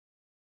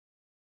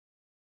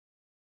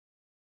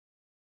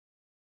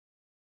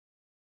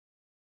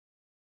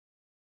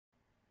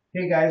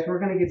Hey guys, we're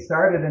going to get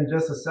started in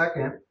just a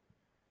second.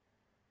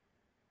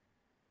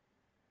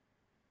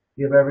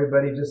 Give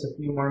everybody just a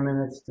few more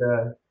minutes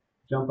to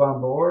jump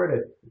on board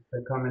if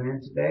they're coming in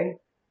today.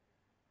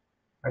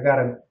 I got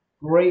a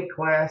great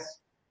class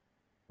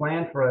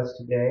planned for us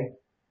today.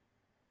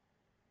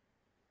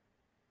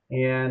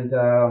 And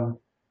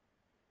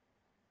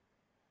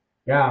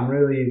yeah, I'm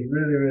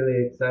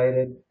really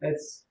excited.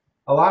 It's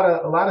a lot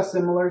of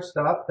similar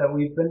stuff that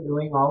we've been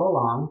doing all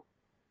along.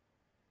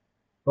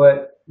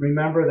 But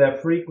remember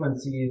that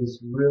frequency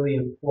is really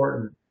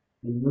important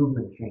in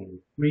movement training.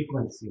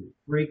 Frequency,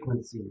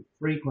 frequency,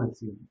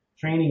 frequency.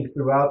 Training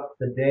throughout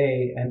the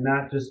day and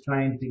not just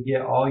trying to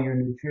get all your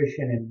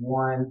nutrition in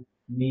one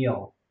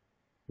meal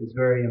is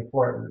very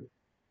important.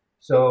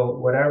 So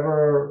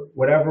whatever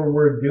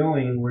we're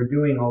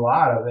doing a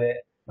lot of it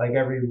like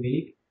every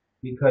week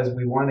because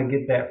we want to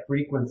get that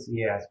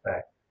frequency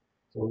aspect.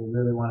 So we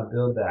really want to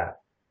build that.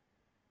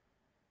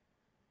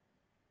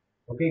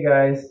 Okay,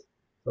 guys.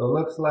 So it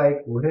looks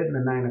like we're hitting the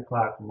 9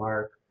 o'clock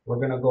mark. We're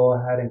going to go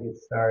ahead and get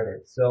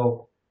started.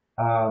 So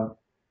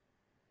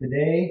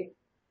today,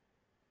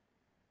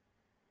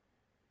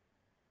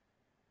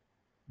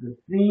 the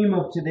theme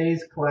of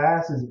today's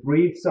class is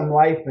breathe some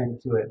life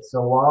into it.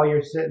 So while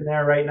you're sitting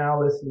there right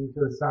now listening to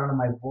the sound of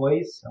my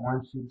voice, I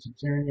want you to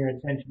turn your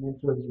attention in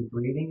towards your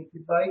breathing if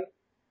you'd like.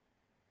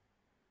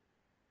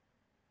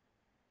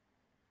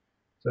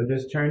 So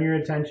just turn your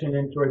attention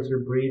in towards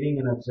your breathing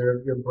and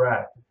observe your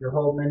breath. If you're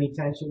holding any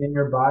tension in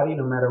your body,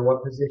 no matter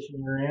what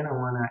position you're in, I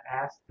want to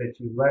ask that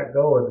you let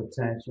go of the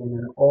tension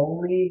and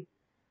only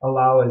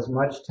allow as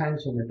much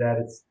tension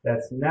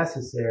that's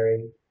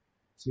necessary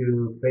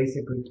to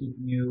basically keep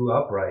you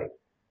upright.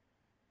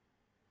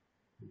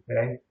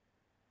 Okay?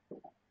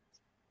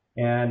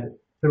 And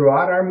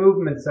throughout our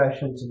movement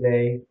session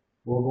today,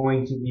 we're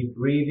going to be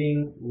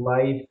breathing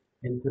life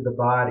into the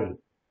body.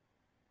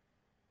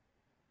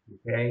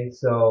 Okay,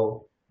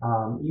 so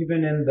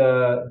even in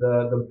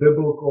the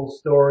biblical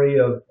story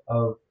of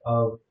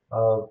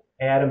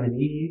Adam and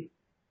Eve,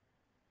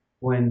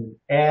 when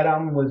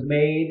Adam was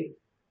made,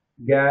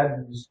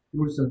 God just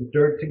threw some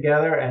dirt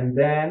together and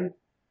then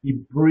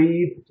he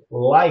breathed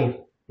life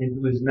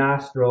into his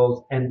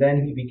nostrils and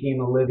then he became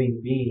a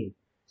living being.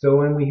 So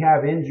when we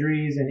have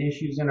injuries and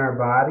issues in our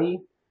body,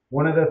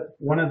 one of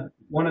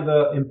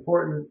the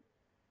important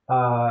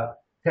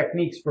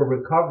techniques for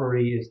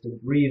recovery is to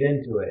breathe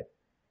into it.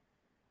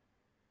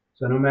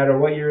 So no matter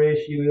what your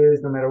issue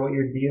is, no matter what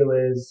your deal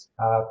is,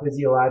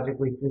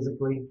 physiologically,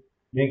 physically,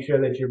 make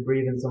sure that you're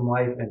breathing some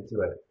life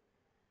into it.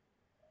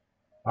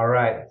 All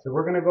right, so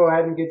we're going to go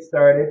ahead and get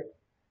started.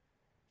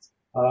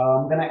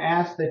 I'm going to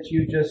ask that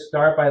you just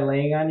start by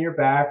laying on your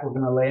back. We're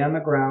going to lay on the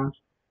ground.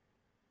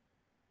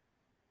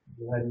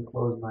 Go ahead and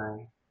close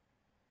my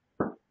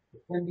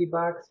candy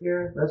box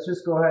here. Let's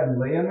just go ahead and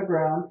lay on the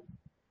ground.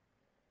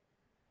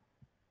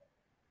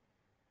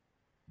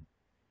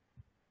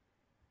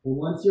 And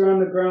once you're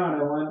on the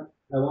ground, I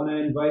want to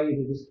invite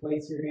you to just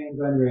place your hands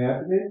on your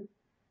abdomen.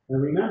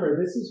 And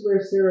remember, this is where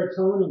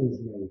serotonin is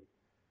made.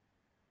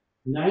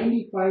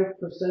 95%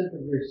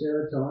 of your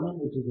serotonin,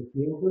 which is a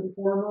feel-good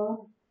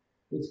hormone,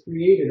 is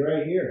created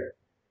right here.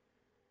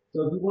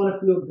 So if you want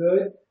to feel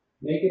good,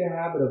 make it a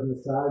habit of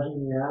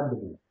massaging your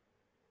abdomen.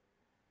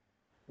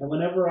 And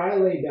whenever I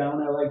lay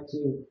down, I like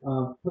to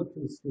put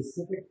some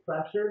specific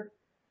pressure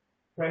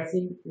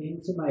pressing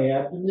into my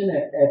abdomen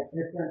at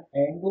different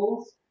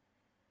angles.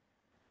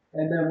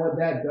 And then what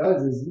that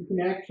does is you can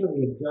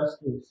actually adjust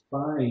your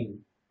spine,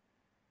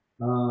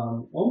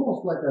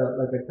 almost like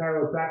a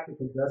chiropractic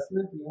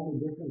adjustment. The only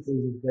difference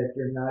is that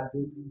you're not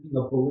using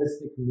a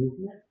ballistic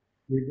movement.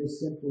 You're just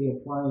simply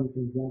applying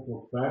some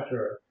gentle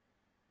pressure.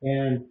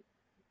 And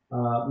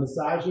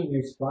massaging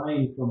your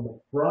spine from the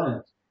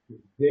front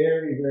is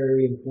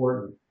very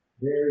important.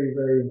 Very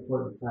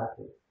important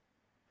practice.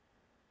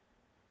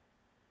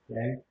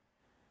 Okay?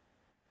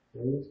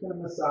 So you're just going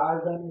to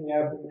massage on the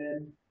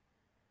abdomen.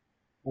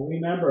 And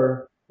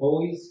remember,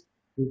 always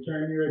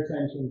return your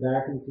attention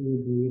back into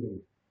your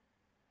breathing.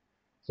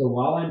 So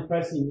while I'm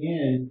pressing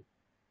in,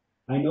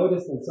 I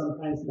notice that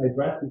sometimes my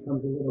breath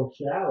becomes a little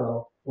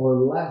shallow or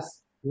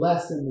less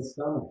in the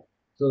stomach.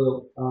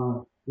 So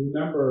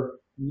remember,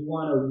 you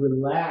want to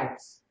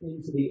relax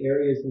into the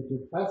areas that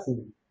you're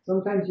pressing.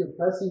 Sometimes you're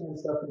pressing on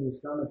stuff in your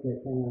stomach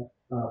that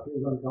kind of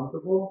feels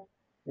uncomfortable.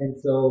 And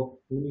so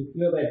when you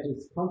feel that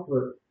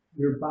discomfort,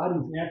 your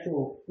body's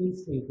natural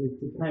instinct is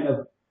to kind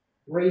of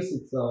brace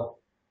itself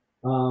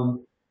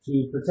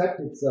to protect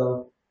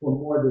itself from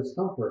more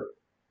discomfort.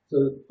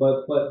 So,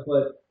 but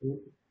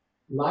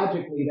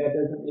logically that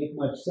doesn't make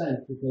much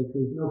sense because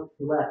there's no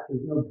threat,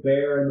 there's no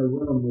bear in the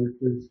room,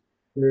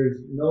 there's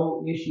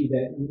no issue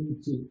that we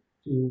need to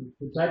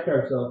protect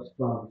ourselves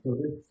from.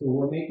 So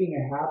we're making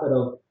a habit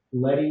of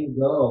letting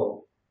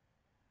go,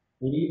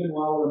 and even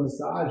while we're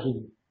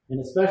massaging,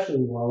 and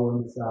especially while we're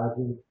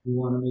massaging, we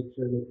want to make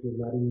sure that you're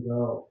letting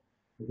go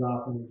as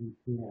often as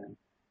you can.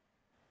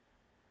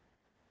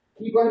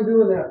 Keep on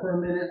doing that for a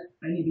minute.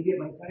 I need to get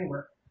my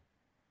timer.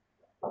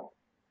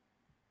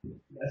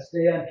 Yeah. Gotta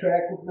stay on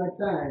track with my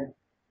time.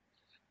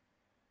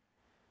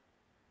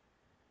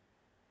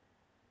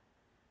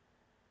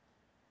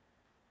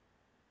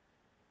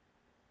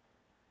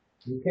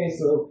 Okay,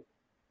 so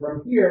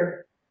from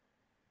here,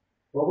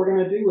 what we're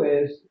going to do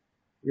is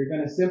you're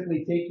going to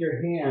simply take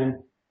your hand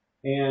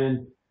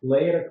and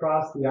lay it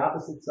across the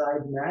opposite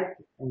side neck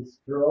and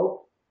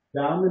stroke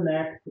down the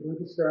neck through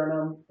the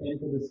sternum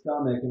into the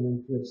stomach and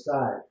into the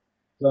side.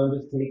 So I'm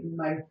just taking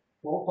my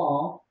full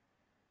palm.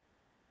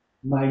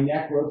 My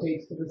neck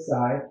rotates to the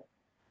side.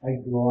 I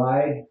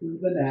glide through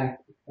the neck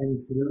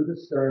and through the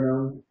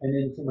sternum and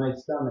into my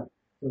stomach.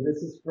 So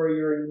this is for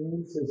your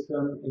immune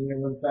system and your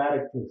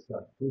lymphatic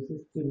system. This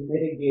is to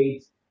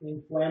mitigate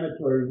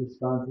inflammatory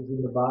responses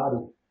in the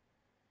body.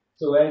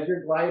 So as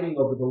you're gliding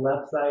over the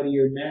left side of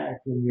your neck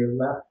and your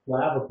left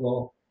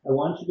clavicle, I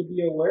want you to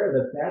be aware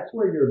that that's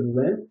where your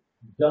lymph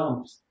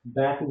dumps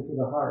back into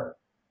the heart.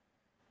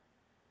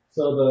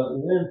 So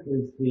the lymph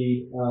is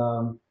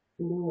the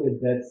fluid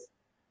that's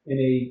in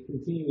a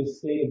continuous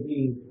state of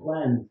being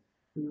cleansed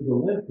through the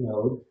lymph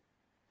nodes.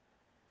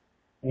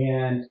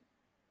 And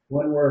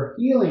when we're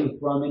healing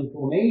from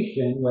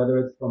inflammation, whether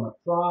it's from a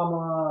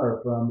trauma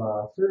or from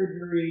a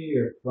surgery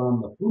or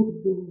from a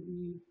food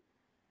disease,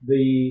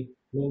 the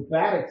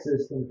lymphatic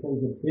system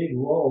plays a big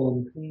role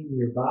in cleaning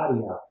your body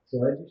out. So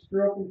as you're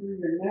stroking through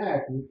your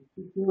neck, and you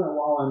can keep doing it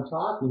while I'm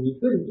talking, you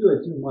couldn't do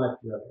it too much,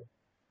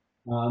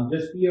 really.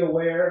 Just be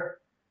aware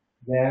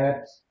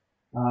that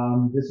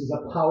this is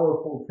a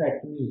powerful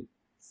technique.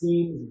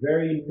 Seems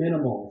very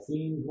minimal,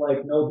 seems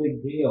like no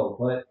big deal,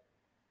 but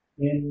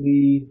in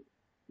the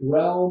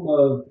realm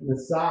of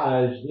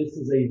massage, this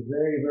is a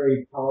very,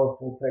 very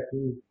powerful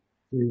technique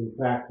to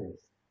practice.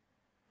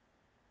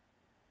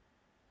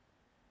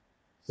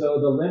 So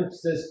the lymph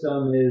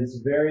system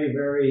is very,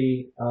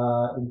 very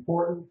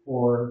important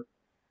for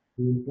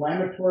the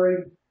inflammatory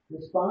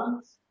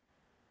response.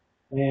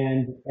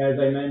 And as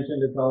I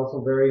mentioned, it's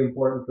also very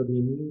important for the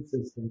immune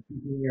system,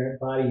 keeping your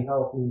body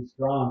healthy and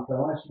strong. So I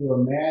want you to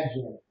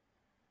imagine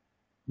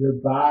your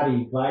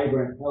body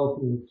vibrant,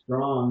 healthy, and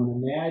strong.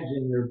 And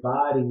imagine your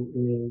body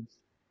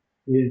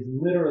is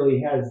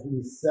literally has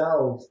these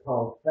cells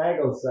called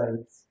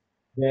phagocytes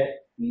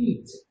that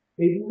eat.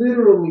 They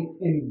literally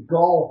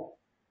engulf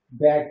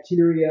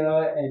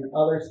bacteria and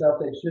other stuff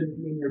that shouldn't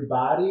be in your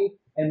body,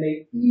 and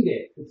they eat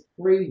it. It's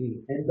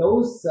crazy. And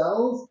those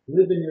cells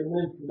live in your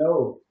lymph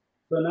nodes.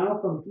 So now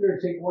from here,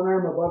 take one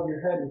arm above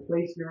your head and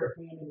place your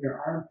hand in your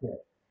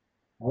armpit.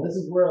 Now this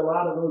is where a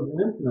lot of those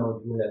lymph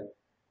nodes live.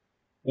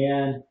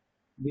 And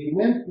the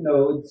lymph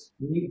nodes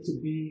need to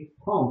be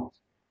pumped.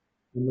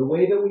 And the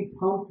way that we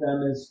pump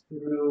them is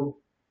through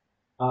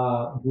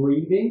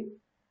breathing,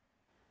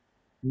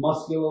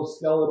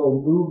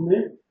 musculoskeletal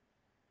movement,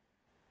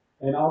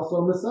 and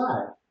also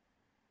massage.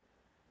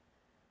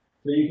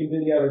 So you can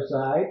do the other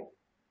side,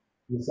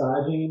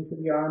 massaging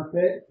into the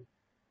armpit.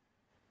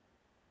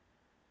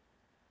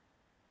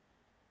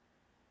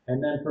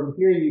 And then from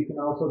here, you can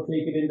also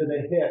take it into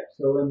the hip.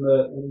 So in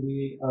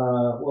the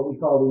what we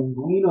call the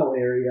inguinal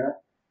area,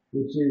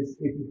 which is,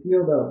 if you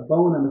feel the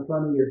bone on the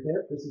front of your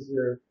hip, this is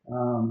your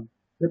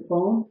hip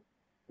bone.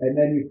 And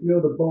then you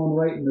feel the bone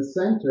right in the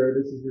center,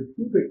 this is your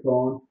pubic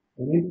bone.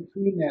 And in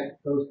between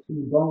those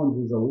two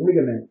bones is a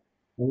ligament.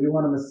 And we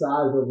want to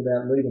massage over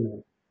that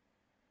ligament.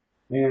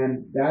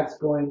 And that's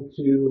going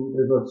to,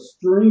 there's a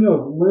string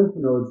of lymph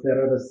nodes that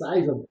are the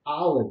size of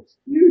olives,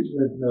 huge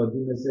lymph nodes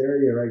in this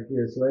area right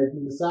here. So as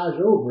you massage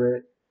over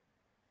it,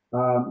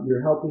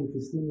 you're helping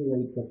to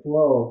stimulate the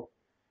flow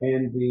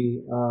and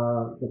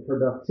the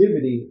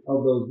productivity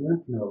of those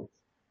lymph nodes.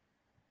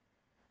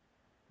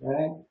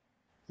 Okay?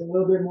 So a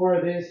little bit more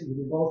of this. You can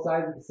do both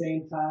sides at the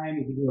same time.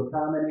 You can do a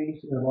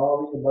combination of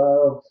all the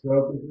above,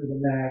 stroking through the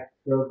neck,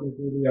 stroking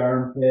through the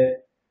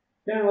armpit.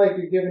 Kind of like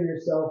you're giving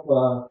yourself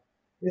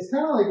it's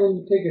kind of like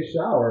when you take a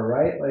shower,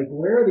 right? Like,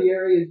 where are the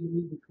areas you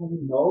need to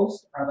clean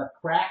most are the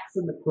cracks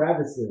and the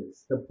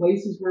crevices, the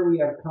places where we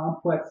have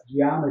complex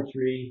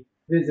geometry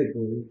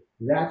physically.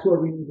 That's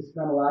where we need to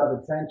spend a lot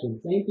of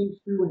attention. Same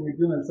thing's true when you're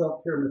doing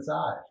self-care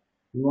massage.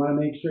 You want to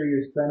make sure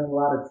you're spending a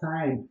lot of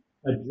time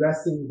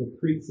addressing the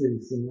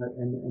creases and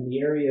the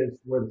areas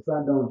where the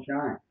sun don't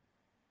shine.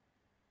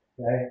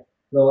 Okay?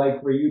 So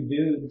like for you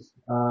dudes,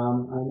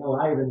 I know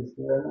Ivan's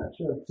there, I'm not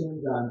sure if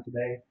Tim's on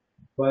today,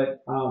 but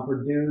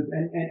for dudes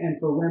and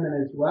for women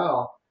as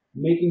well,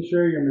 making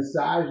sure you're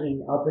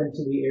massaging up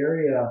into the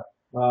area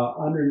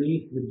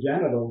underneath the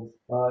genitals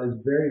is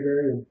very,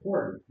 very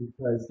important,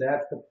 because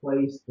that's the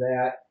place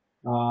that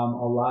a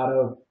lot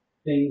of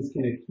things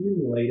can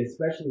accumulate,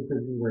 especially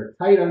because we wear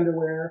tight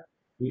underwear.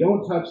 We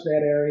don't touch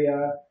that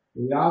area.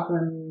 We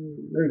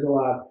often, there's a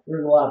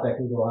lot that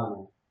can go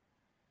on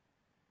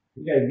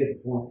there. You guys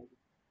get the point.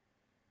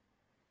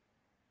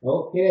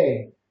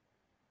 Okay.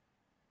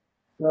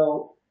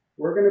 So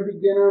we're going to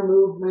begin our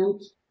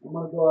movement. I'm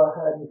going to go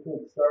ahead and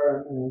click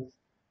start on this.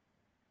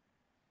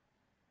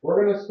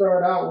 We're going to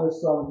start out with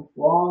some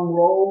long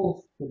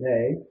rolls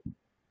today.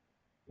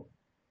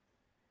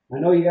 I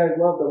know you guys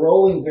love the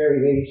rolling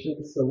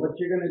variations, so what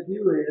you're going to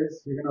do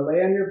is you're going to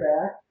lay on your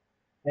back.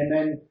 And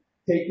then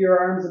take your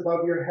arms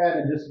above your head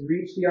and just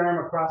reach the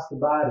arm across the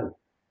body.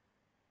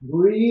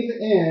 Breathe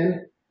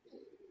in.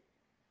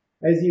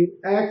 As you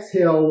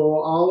exhale,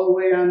 roll all the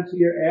way onto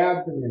your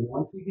abdomen.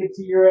 Once you get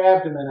to your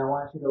abdomen, I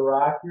want you to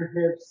rock your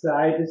hips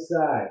side to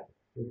side.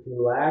 Just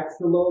relax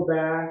the low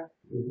back.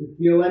 If you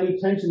feel any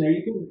tension there,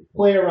 you can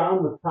play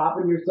around with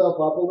propping yourself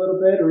up a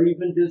little bit, or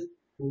even just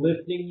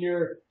lifting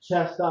your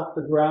chest off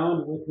the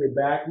ground with your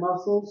back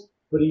muscles.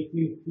 But if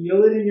you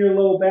feel it in your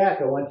low back,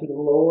 I want you to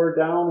lower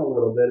down a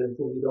little bit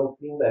until you don't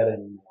feel that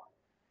anymore.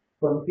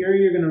 From here,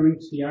 you're going to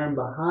reach the arm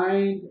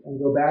behind and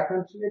go back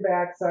onto your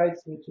backside,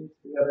 switching to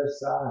the other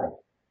side.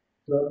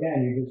 So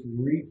again, you're just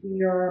reaching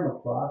your arm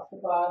across the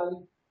body.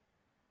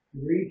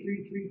 Reach,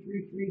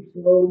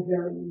 slowly,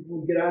 gently.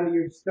 We'll get onto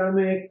your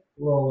stomach,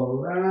 roll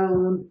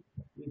around.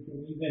 You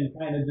can even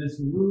kind of just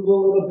move a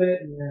little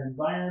bit in your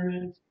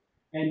environment.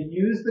 And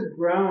use the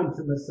ground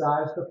to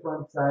massage the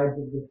front sides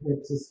of the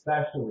hips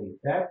especially.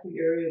 That's the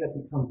area that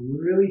becomes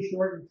really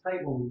short and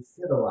tight when we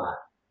sit a lot.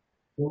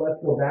 So let's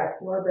go back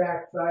to our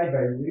backside by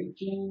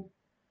reaching,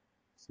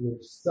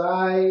 switch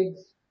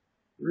sides,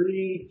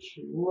 reach,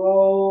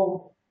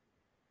 roll,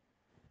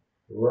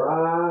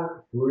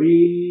 rock,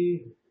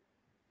 breathe.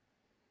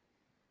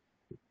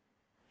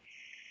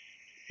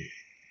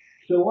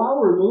 So while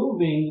we're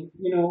moving,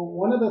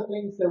 one of the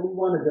things that we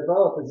want to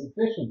develop is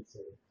efficiency.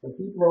 So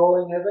keep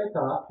rolling as I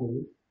talk,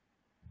 please.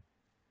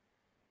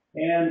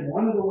 And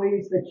one of the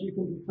ways that you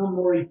can become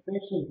more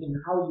efficient in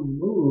how you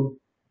move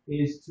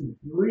is to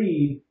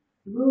breathe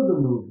through the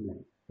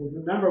movement. Because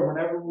remember,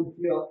 whenever we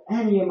feel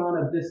any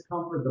amount of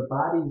discomfort, the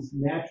body's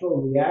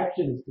natural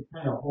reaction is to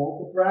kind of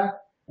hold the breath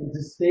and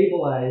to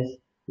stabilize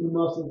through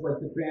muscles like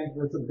the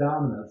transverse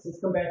abdominis.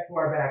 Let's come back to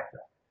our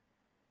backside.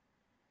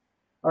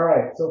 All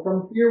right, so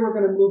from here we're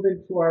going to move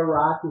into our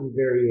rocking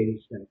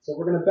variation. So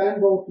we're going to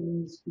bend both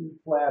knees, feet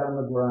flat on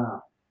the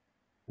ground.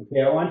 Okay,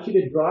 I want you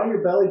to draw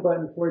your belly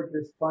button towards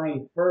your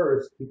spine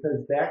first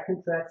because that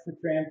contracts the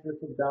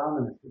transverse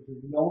abdominis, which is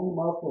the only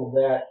muscle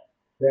that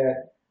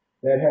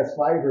has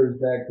fibers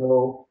that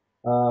go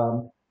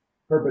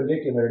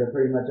perpendicular to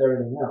pretty much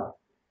everything else.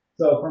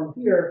 So from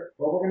here,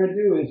 what we're going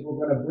to do is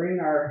we're going to bring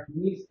our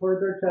knees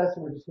towards our chest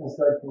and we're just going to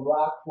start to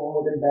rock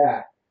forward and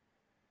back.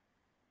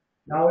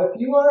 Now, if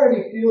you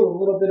already feel a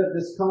little bit of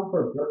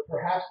discomfort,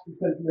 perhaps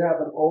because you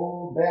have an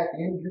old back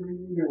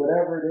injury or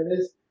whatever it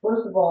is,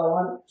 first of all, I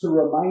want to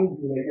remind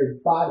you that your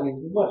body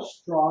is much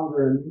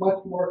stronger and much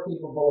more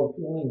capable of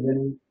healing than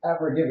you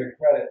ever give it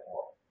credit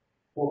for.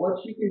 Well,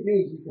 what you can do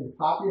is you can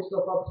pop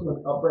yourself up to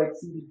an upright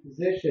seated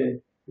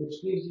position, which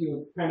gives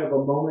you kind of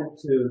a moment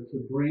to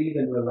breathe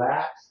and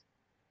relax.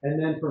 And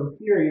then from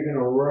here, you're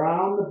going to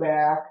round the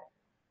back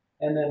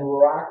and then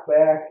rock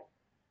back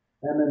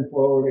and then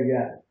forward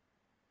again.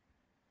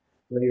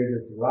 So you're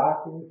just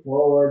rocking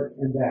forward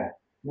and back.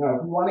 Now,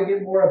 if you want to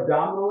get more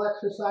abdominal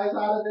exercise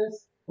out of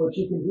this, what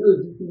you can do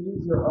is you can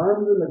use your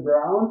arms in the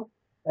ground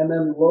and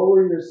then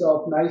lower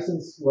yourself nice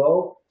and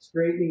slow,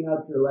 straightening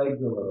out your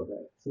legs a little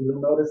bit. So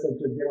you'll notice that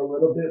you'll get a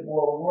little bit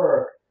more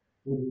work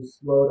when you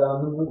slow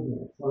down the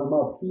movement. So I'm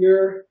up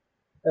here,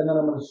 and then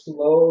I'm going to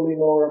slowly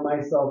lower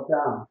myself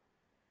down.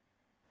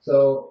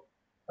 So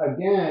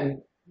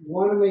again, you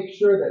want to make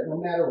sure that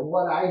no matter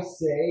what I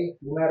say,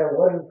 no matter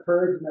what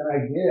encouragement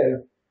I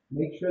give,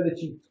 make sure that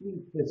you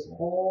tweak this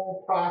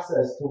whole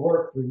process to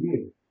work for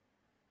you.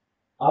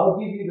 I'll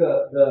give you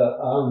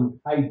the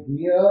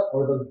idea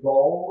or the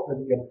goal or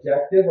the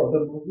objective of the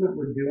movement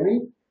we're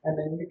doing, and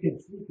then you can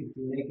tweak it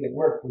to make it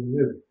work for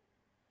you.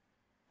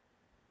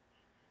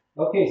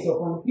 Okay, so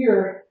from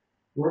here,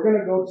 we're going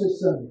to go to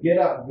some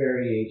get-up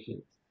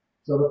variations.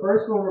 So the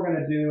first one we're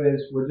going to do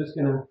is we're just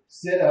going to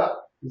sit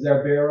up, this is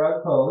our bear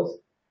rug pose,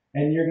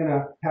 and you're going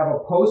to have a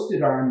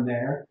posted arm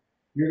there.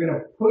 You're going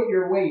to put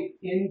your weight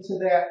into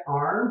that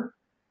arm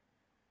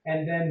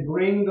and then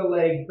bring the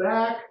leg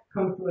back,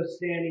 come to a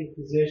standing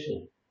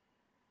position.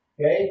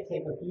 Okay,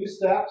 take a few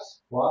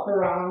steps, walk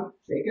around,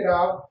 shake it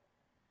out,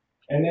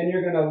 and then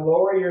you're going to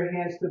lower your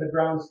hands to the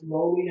ground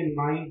slowly and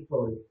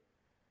mindfully.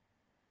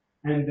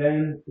 And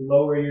then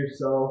lower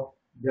yourself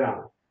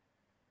down.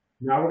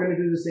 Now we're going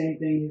to do the same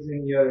thing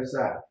using the other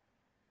side.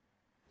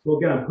 So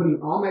again, I'm putting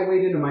all my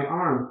weight into my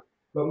arm,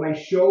 but my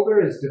shoulder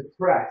is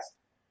depressed,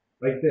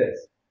 like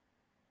this.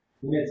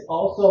 And it's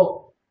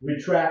also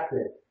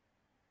retracted.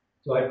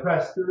 So I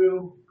press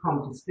through,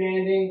 come to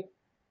standing,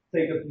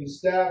 take a few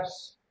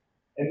steps,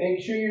 and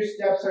make sure your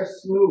steps are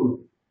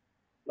smooth,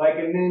 like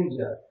a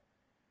ninja,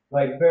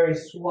 like very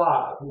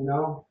suave,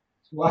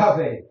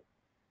 suave.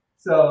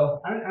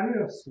 So I don't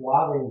know if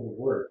suave is a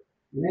word.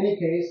 In any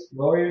case,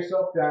 lower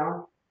yourself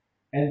down,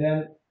 and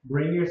then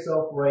bring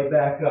yourself right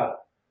back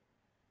up.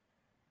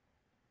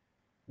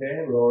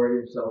 Okay, lower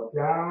yourself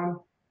down.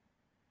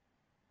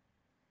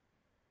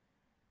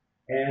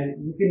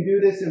 And you can do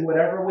this in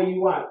whatever way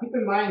you want. Keep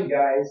in mind,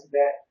 guys,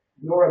 that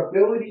your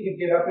ability to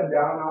get up and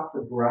down off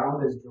the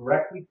ground is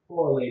directly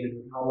correlated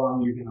with how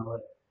long you're going to live.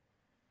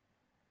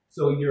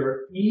 So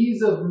your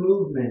ease of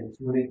movement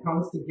when it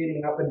comes to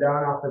getting up and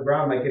down off the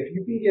ground, like if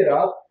you can get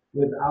up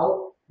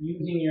without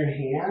using your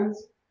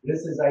hands, this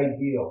is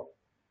ideal.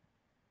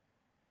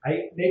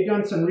 They've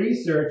done some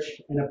research,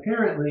 and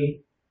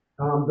apparently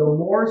the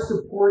more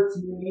supports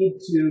you need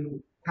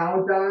to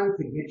count on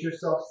to get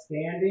yourself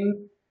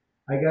standing,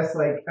 I guess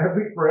like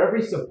for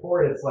every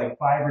support, it's like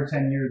 5 or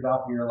 10 years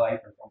off of your life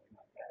or something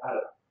like that. I don't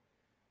know.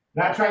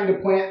 Not trying to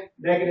plant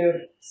negative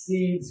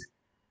seeds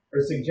or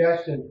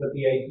suggestions, but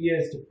the idea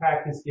is to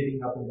practice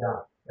getting up and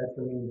down. That's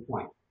the main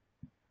point.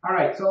 All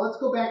right, so let's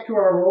go back to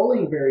our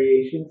rolling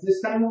variations.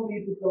 This time we'll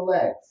lead with the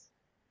legs.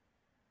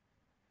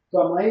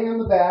 So I'm laying on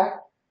the back,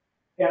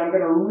 and I'm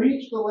going to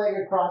reach the leg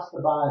across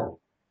the body.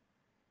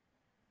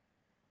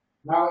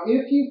 Now,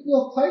 if you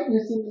feel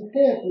tightness in the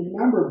hip,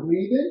 remember,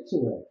 breathe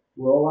into it.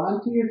 Roll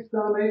onto your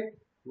stomach,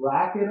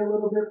 rock it a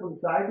little bit from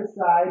side to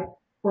side.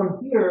 From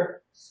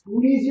here,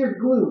 squeeze your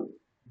glute,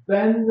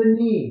 bend the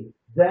knee,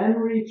 then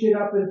reach it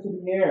up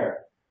into the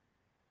air.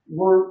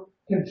 We're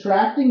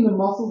contracting the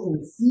muscles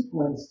in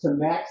sequence to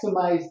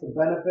maximize the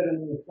benefit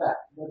and the effect.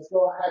 Let's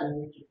go ahead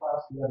and reach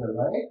across the other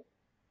leg.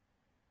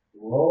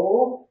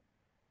 Roll,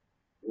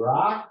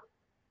 rock.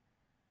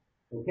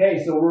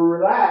 Okay, so we're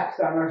relaxed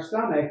on our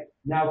stomach.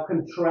 Now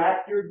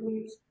contract your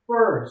glutes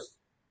first.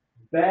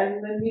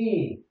 Bend the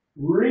knee.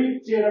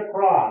 Reach it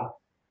across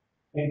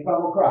and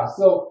come across.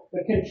 So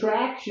the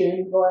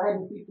contraction, go ahead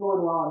and keep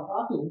going while I'm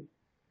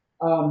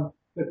talking.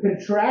 The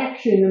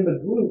contraction in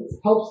the glutes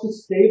helps to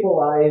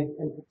stabilize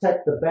and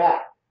protect the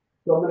back.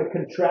 So I'm going to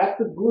contract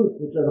the glutes,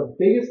 which are the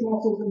biggest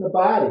muscles in the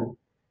body.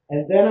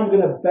 And then I'm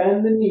going to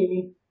bend the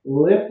knee,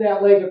 lift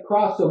that leg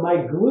across. So my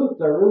glutes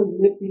are really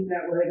lifting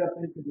that leg up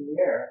into the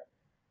air.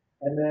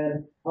 And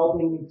then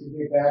helping me to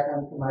get back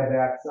onto my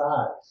back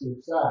side,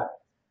 switch sides.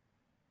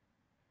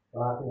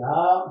 Rock it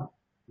out,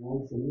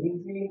 nice and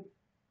easy.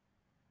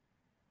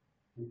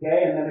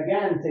 Okay, and then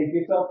again, take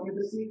yourself through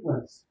the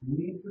sequence.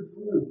 Squeeze the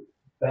glutes,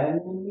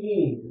 bend the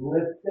knee,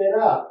 lift it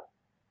up,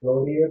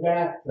 go to your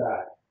back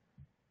side.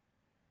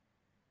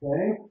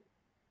 Okay,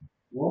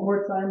 one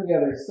more time the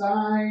other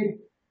side.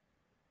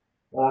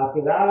 Rock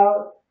it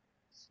out,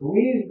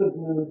 squeeze the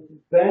glutes,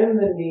 bend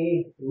the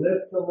knee,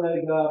 lift the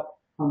leg up,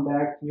 come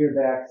back to your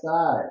back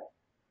side.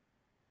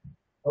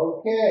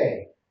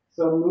 Okay,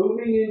 so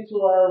moving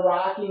into our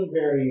rocking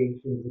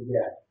variations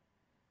again.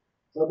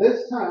 So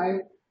this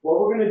time, what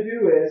we're going to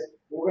do is,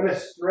 we're going to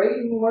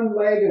straighten one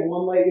leg and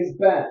one leg is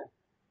bent.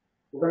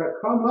 We're going to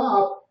come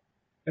up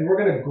and we're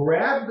going to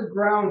grab the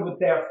ground with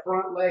that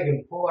front leg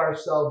and pull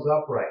ourselves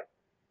upright.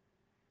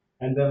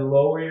 And then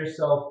lower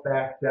yourself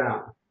back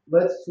down.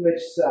 Let's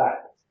switch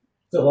sides.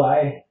 So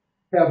I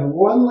have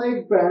one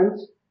leg bent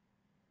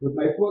with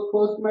my foot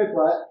close to my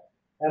butt,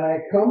 and I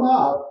come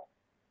up,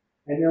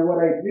 and then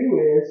what I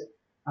do is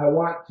I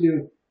want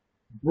to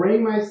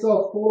bring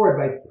myself forward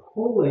by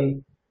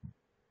pulling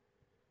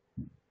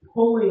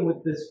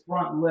with this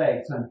front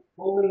leg. So I'm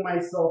pulling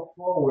myself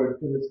forward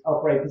to this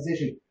upright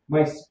position.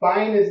 My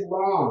spine is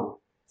long.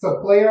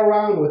 So play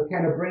around with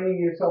kind of bringing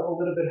yourself a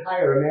little bit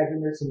higher.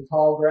 Imagine there's some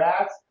tall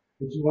grass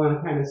that you want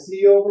to kind of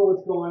see over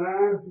what's going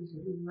on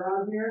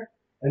around here.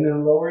 And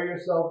then lower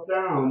yourself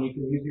down. You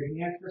can use your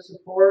hands for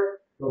support.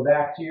 Go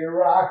back to your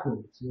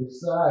rocking, switch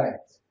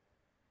sides.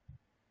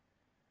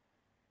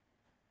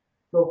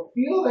 So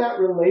feel that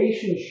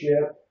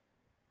relationship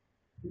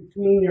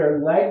between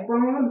your leg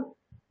bone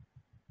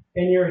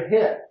and your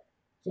hip.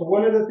 So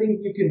one of the things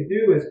you can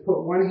do is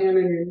put one hand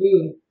on your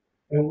knee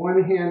and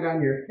one hand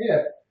on your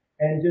hip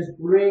and just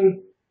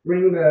bring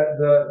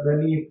the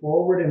knee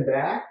forward and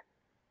back.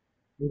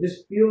 And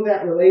just feel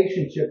that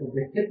relationship of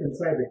the hip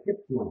inside the hip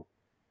joint.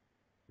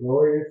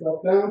 Lower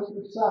yourself down to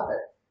the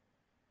side.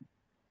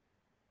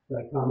 So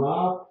I come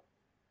up.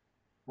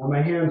 Now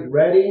my hand's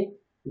ready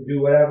to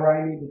do whatever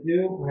I need to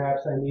do.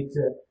 Perhaps I need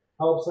to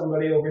help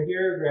somebody over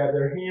here, grab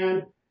their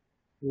hand.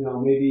 You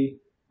know, maybe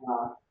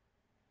I'm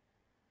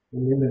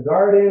in the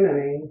garden and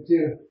I need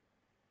to,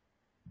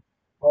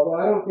 although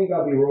I don't think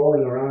I'll be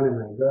rolling around in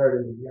my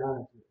garden, to be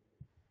honest with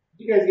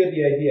you. You guys get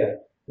the idea.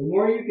 The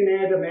more you can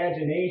add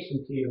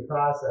imagination to your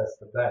process,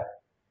 the better.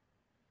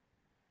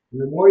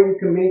 And the more you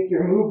can make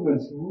your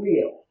movements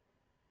real,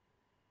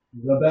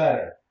 the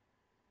better.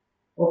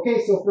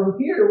 Okay, so from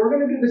here, we're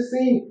going to do the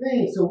same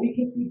thing so we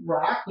can keep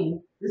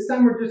rocking. This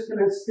time we're just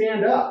going to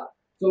stand up.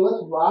 So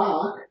let's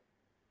rock.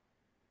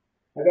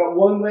 I got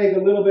one leg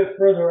a little bit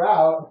further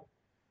out.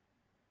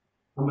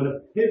 I'm going to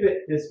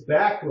pivot this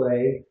back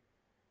leg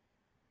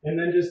and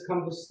then just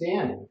come to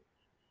standing.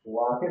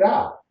 Walk it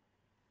out.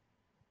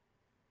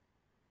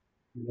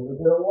 A little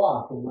bit of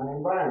walk in my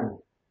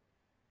environment.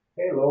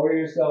 Okay, lower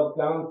yourself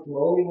down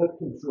slowly with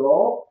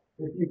control.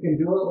 If you can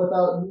do it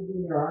without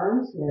using your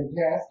arms,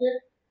 fantastic.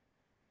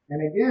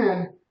 And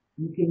again,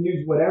 you can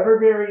use whatever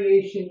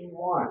variation you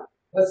want.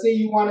 Let's say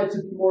you want it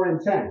to be more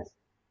intense.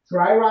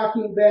 Try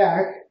rocking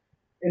back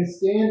and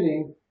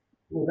standing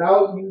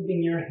without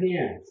using your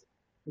hands.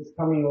 Just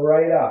coming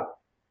right up.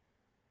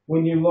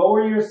 When you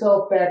lower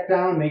yourself back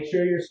down, make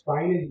sure your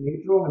spine is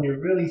neutral and you're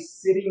really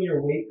sitting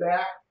your weight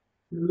back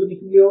through the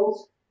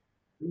heels,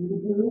 through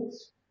the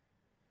glutes.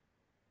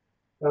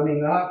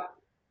 Coming up,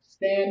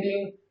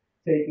 standing,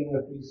 taking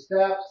a few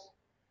steps.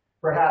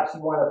 Perhaps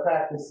you want to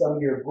practice some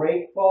of your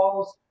break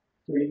falls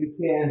so you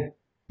can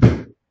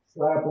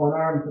slap one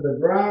arm to the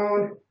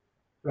ground,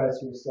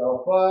 press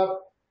yourself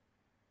up.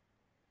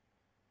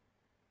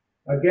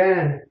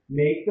 Again,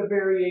 make the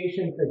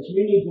variations that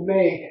you need to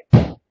make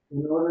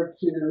in order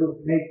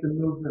to make the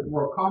movement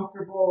more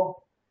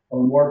comfortable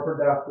or more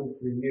productive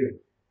for you.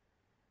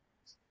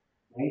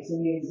 Nice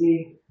and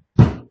easy.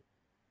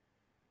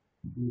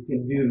 You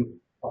can do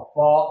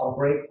a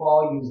break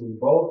fall using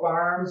both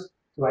arms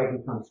so I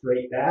can come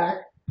straight back.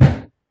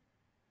 And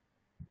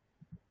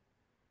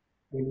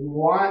you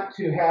want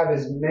to have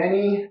as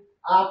many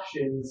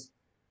options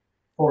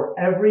for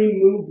every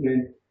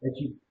movement that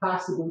you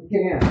possibly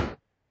can.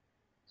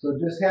 So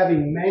just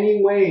having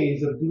many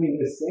ways of doing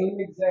the same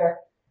exact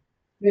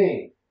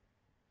thing.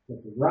 From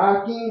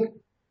rocking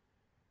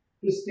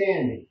to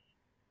standing.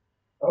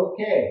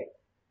 Okay.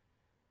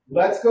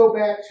 Let's go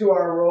back to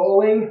our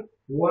rolling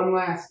one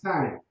last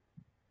time.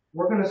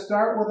 We're going to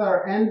start with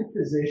our end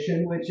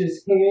position, which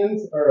is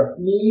hands or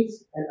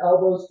knees and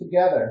elbows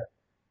together.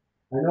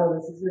 I know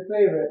this is your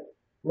favorite.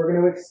 We're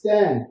going to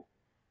extend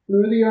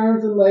through the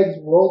arms and legs,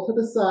 roll to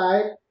the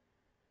side,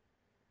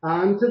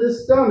 onto the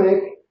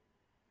stomach,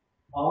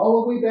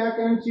 all the way back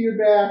onto your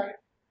back,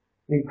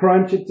 and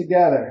crunch it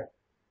together.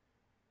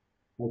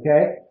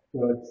 Okay?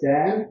 So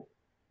extend,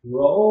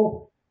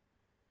 roll,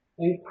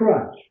 and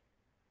crunch.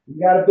 You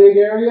got a big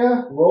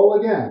area? Roll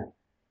again.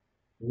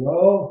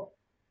 Roll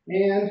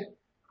and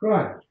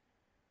crunch.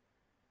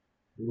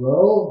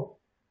 Roll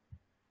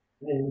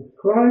and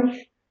crunch.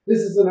 This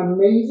is an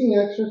amazing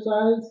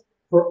exercise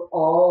for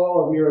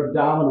all of your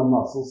abdominal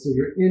muscles. So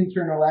your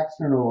internal,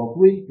 external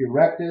oblique, your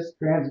rectus,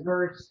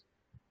 transverse,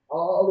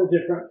 all the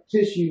different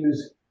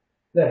tissues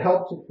that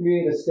help to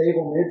create a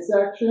stable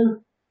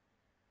midsection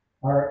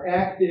are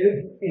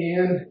active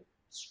and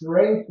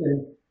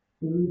strengthened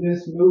through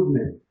this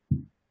movement.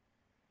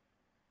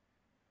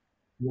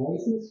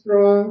 Nice and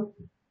strong,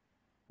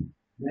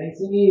 nice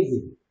and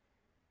easy.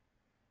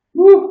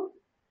 Woo!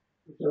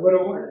 Which I would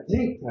have worn a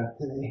tank top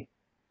today.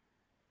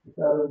 I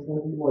thought it was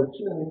going to be more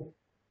chilly.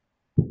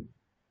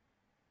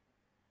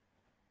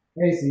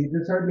 Hey, so you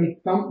just heard me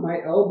thump my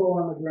elbow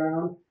on the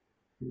ground.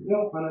 You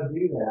don't want to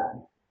do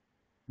that.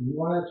 You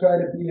want to try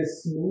to be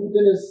as smooth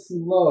and as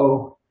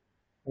slow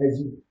as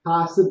you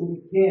possibly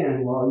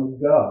can while you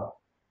go.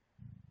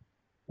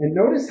 And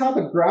notice how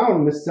the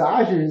ground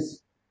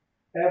massages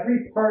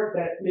every part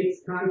that makes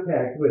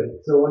contact with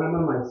it. So when I'm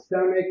on my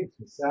stomach, it's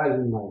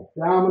massaging my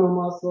abdominal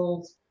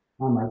muscles,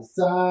 on my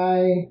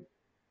side,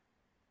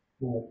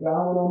 my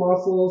abdominal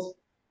muscles.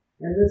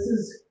 And this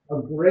is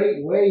a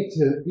great way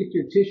to get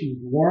your tissues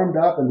warmed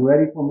up and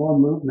ready for more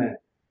movement.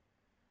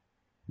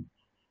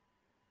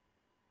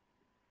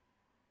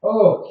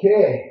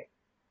 Okay,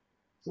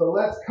 so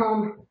let's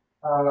come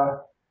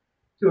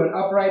to an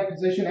upright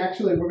position.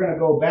 Actually, we're going to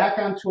go back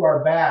onto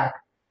our back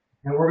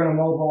and we're going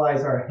to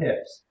mobilize our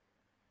hips.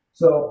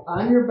 So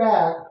on your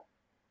back,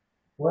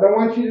 what I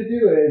want you to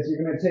do is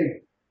you're going to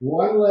take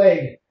one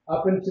leg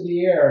up into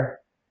the air,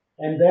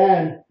 and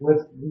then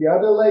with the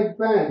other leg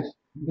bent,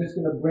 you're just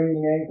going to bring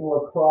the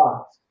ankle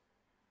across.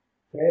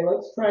 Okay,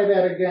 let's try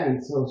that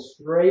again. So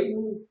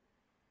straighten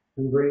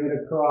and bring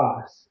it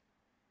across.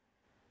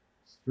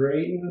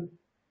 Straighten,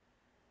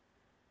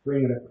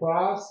 bring it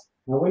across.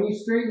 Now when you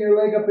straighten your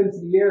leg up into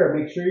the air,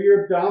 make sure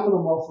your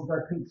abdominal muscles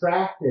are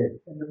contracted.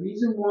 And the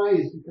reason why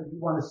is because you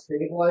want to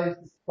stabilize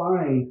the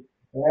spine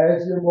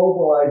as you're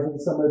mobilizing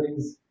some of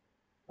these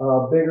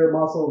bigger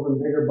muscles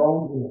and bigger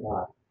bones in the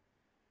body.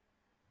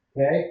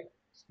 Okay?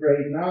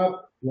 Straighten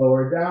up,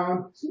 lower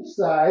down, switch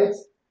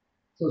sides.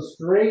 So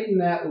straighten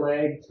that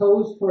leg,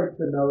 toes towards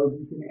the nose.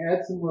 You can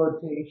add some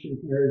rotation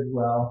here as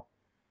well.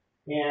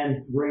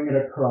 And bring it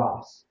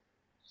across.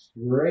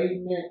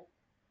 Straighten it,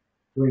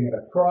 bring it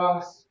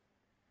across.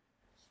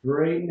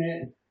 Straighten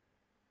it,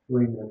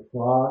 bring it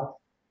across.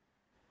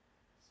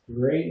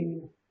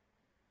 Straighten,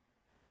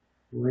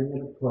 bring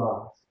it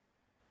across.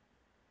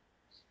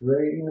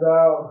 Straighten it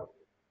out,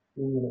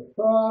 bring it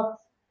across.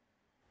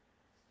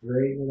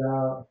 Straighten it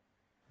out,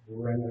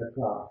 bring it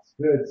across.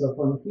 Good. So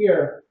from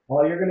here,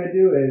 all you're going to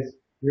do is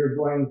you're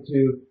going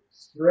to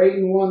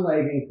straighten one leg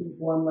and keep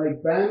one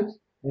leg bent,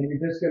 and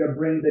you're just going to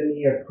bring the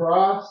knee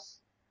across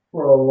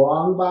for a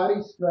long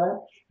body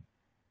stretch.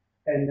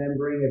 And then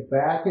bring it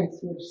back and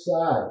switch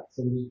sides.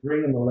 So I'm just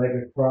bringing the leg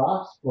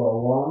across for a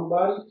long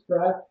body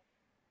stretch,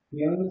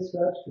 feeling the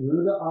stretch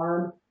through the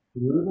arm,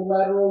 through the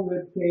lateral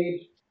rib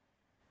cage,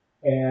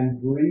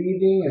 and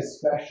breathing,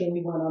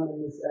 especially when I'm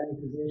in this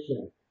end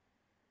position.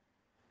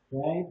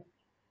 Okay?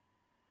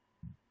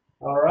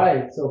 All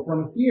right, so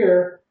from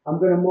here, I'm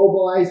going to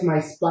mobilize my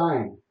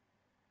spine.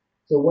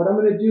 So what I'm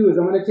going to do is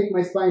I'm going to take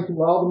my spine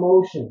through all the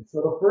motions. So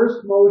the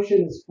first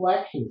motion is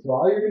flexion. So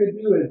all you're going to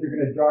do is you're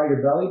going to draw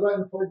your belly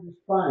button towards your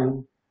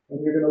spine,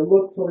 and you're going to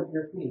look towards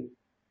your feet.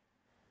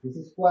 This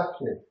is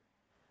flexion.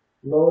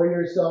 Lower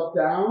yourself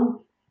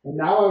down, and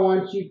now I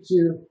want you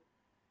to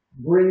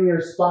bring your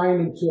spine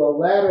into a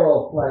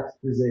lateral flex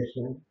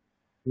position.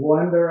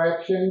 One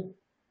direction,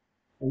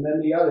 and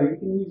then the other. You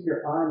can use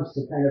your arms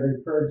to kind of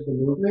encourage the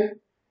movement.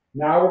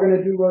 Now we're going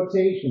to do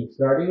rotation.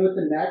 Starting with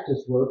the neck,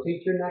 just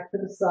rotate your neck to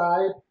the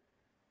side.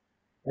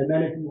 And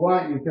then if you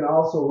want, you can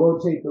also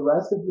rotate the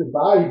rest of your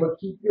body, but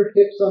keep your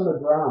hips on the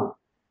ground.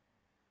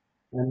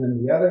 And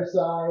then the other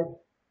side.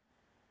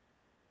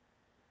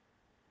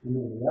 And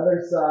then the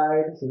other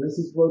side. So this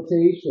is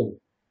rotation.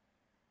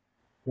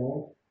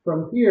 Okay?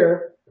 From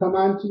here, come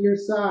onto your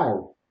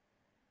side.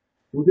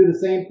 We'll do the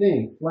same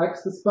thing.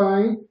 Flex the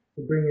spine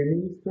to bring your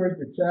knees towards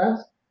your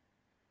chest.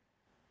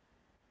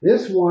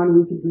 This one,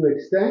 we can do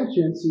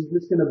extension, so you're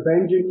just going to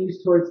bend your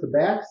knees towards the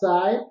back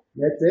side.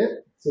 That's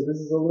it. So this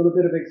is a little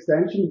bit of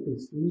extension. You can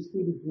squeeze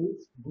through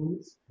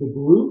the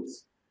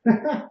glutes.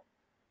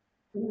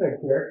 Isn't that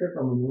a character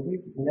from a movie?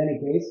 In any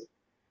case,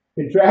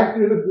 contract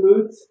through the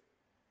glutes.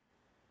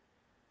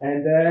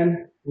 And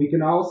then we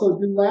can also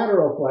do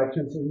lateral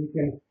flexion, so you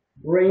can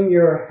bring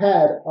your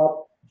head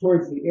up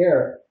towards the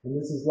air. And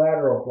this is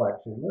lateral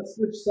flexion. Let's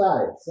switch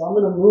sides. So I'm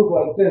going to move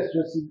like this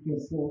just so you can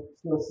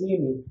still see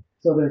me.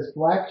 So there's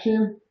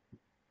flexion,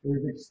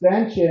 there's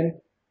extension,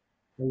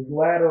 there's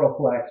lateral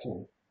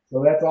flexion.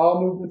 So that's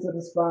all movements of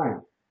the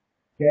spine.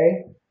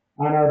 Okay?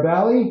 On our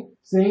belly,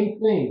 same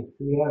thing.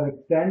 We have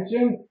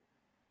extension,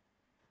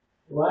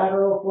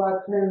 lateral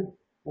flexion,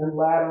 and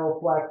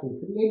lateral flexion.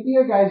 So the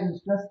idea, guys,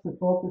 is just to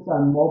focus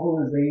on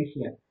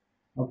mobilization.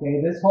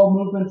 Okay? This whole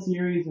movement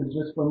series is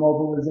just for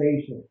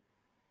mobilization.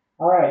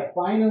 Alright,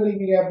 finally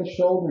we have the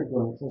shoulder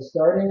joint. So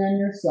starting on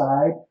your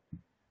side,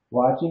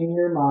 watching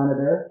your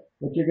monitor,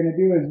 what you're going to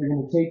do is you're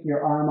going to take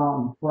your arm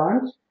out in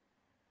front,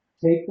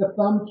 take the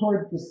thumb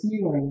towards the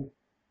ceiling,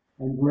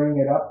 and bring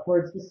it up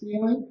towards the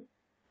ceiling,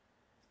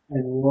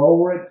 and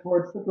lower it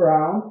towards the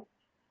ground.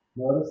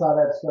 Notice how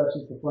that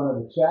stretches the front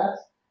of the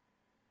chest.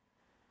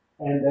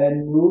 And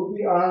then move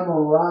the arm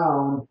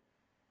around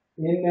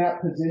in that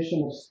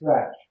position of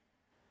stretch.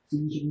 So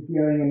you should be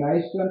feeling a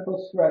nice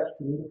gentle stretch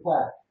through the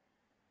pec.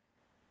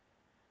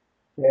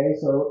 Okay,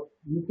 so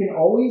you can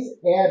always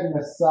add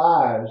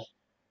massage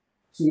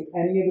to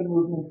any of the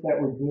movements that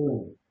we're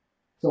doing.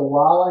 So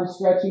while I'm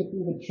stretching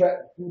through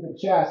the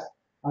chest,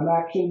 I'm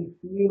actually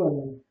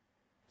feeling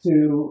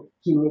to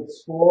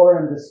explore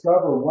and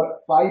discover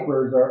what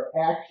fibers are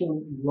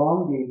actually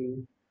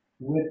elongating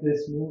with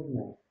this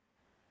movement.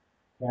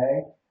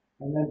 Okay?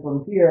 And then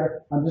from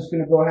here, I'm just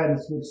going to go ahead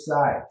and switch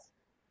sides.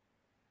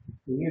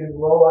 So you can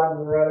roll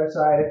on your other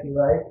side if you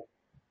like.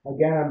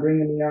 Again, I'm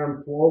bringing the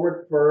arm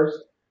forward first,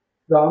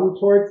 thumb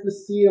towards the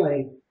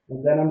ceiling,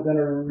 and then I'm going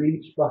to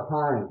reach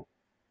behind.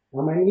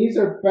 Now my knees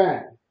are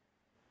bent.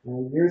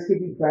 Now yours could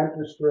be bent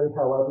or straight,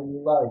 however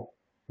you like.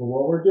 But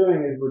what we're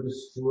doing is we're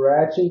just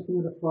stretching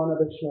through the front of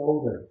the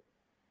shoulder.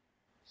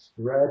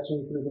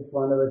 Stretching through the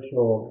front of the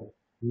shoulder.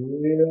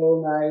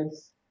 Real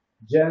nice,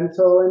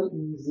 gentle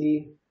and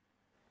easy.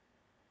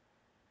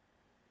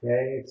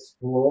 Okay,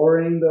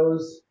 exploring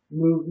those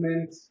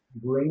movements,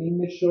 bringing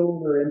the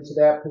shoulder into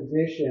that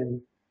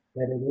position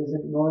that it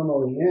isn't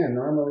normally in.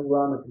 Normally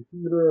we're on the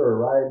computer or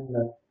riding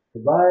the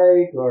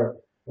bike or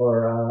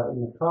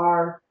in the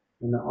car,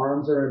 and the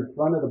arms are in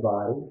front of the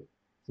body.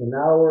 So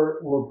now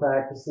we're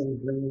practicing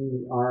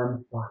bringing the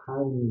arm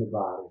behind the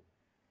body.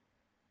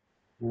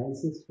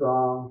 Nice and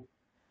strong,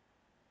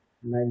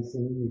 nice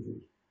and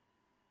easy.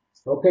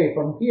 Okay,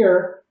 from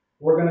here,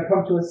 we're going to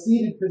come to a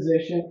seated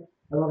position,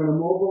 and we're going to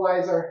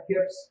mobilize our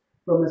hips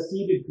from a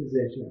seated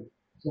position.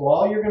 So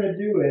all you're going to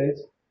do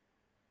is,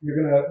 you're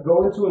going to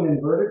go into an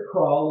inverted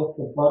crawl, lift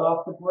the butt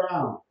off the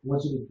ground. I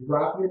want you to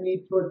drop your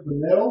knee towards the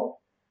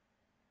middle,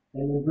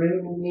 and then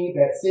bring the knee,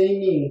 that same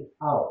knee,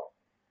 out.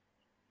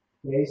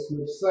 Okay,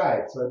 switch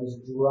sides. So I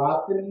just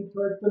drop the knee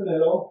towards the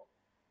middle,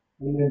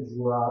 and then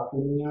drop the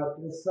knee out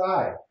to the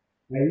side.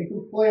 Now you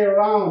can play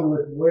around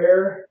with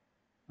where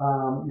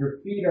your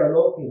feet are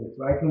located.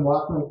 So I can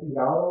walk my feet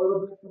out a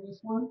little bit for this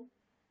one.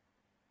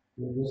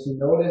 And just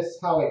notice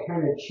how it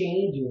kind of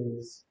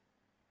changes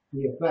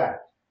the effect.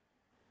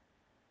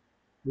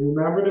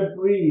 Remember to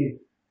breathe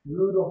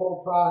through the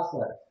whole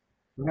process.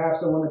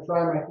 Perhaps I want to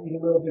try my feet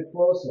a little bit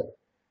closer.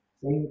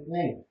 Same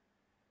thing.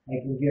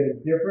 I can get a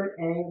different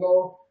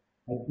angle,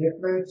 a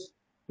different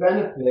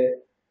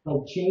benefit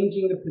from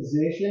changing the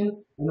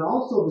position and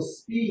also the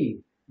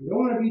speed. You don't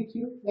want to be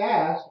too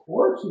fast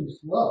or too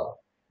slow.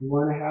 You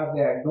want to have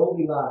that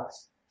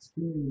Goldilocks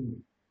speed,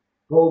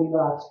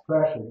 Goldilocks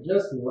pressure,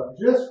 just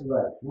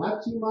right.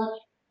 Not too much,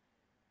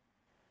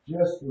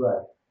 just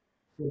right.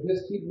 So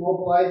just keep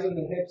mobilizing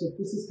the hips. If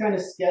this is kind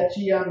of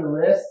sketchy on the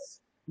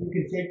wrists, you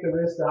can take the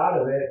wrist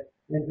out of it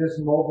and just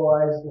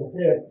mobilize the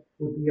hip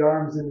with the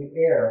arms in the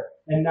air.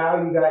 And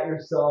now you got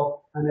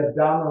yourself an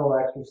abdominal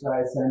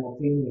exercise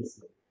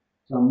simultaneously.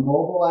 So I'm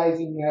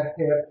mobilizing that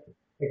hip,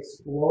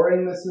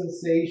 exploring the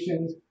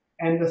sensations,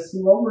 and the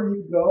slower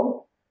you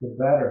go, the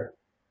better.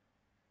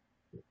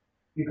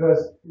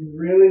 Because you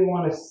really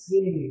want to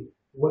see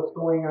what's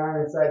going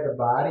on inside the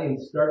body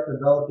and start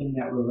developing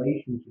that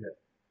relationship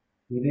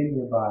within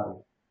your body.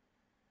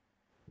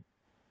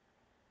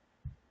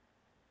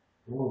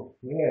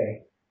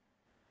 Okay.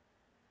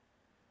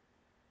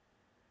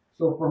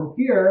 So from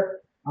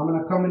here, I'm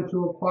going to come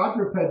into a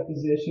quadruped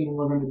position and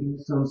we're going to do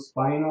some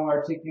spinal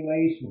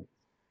articulation.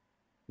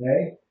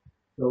 Okay?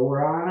 So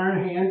we're on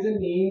our hands and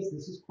knees.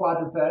 This is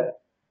quadruped.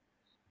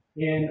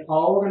 And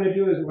all we're going to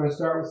do is we're going to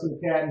start with some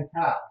cat and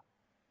cow.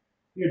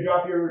 You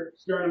drop your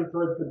sternum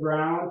towards the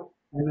ground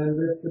and then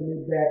lift the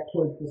mid back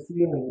towards the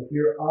ceiling. If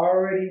you're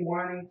already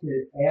wanting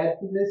to add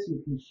to this,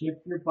 you can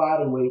shift your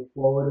body weight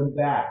forward and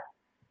back.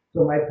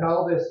 So my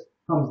pelvis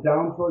comes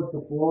down towards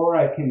the floor.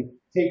 I can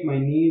take my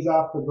knees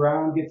off the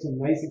ground, get some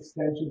nice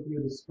extension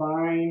through the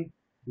spine,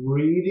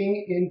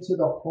 breathing into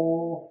the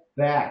whole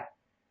back.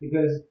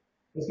 Because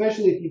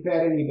especially if you've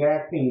had any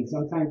back pain,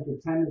 sometimes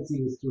the tendency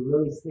is to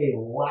really stay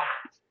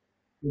locked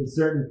in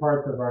certain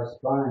parts of our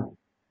spine.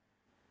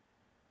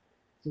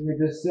 So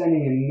we're just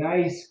sending a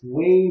nice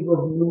wave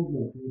of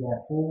movement through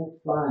that whole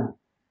spine.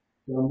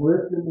 So I'm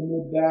lifting the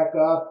mid back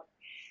up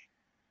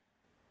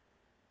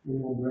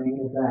and then bringing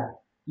it back.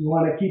 You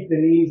want to keep the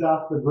knees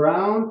off the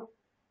ground.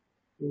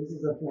 This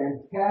is a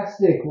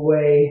fantastic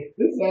way.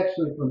 This is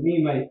actually, for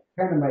me,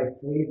 kind of my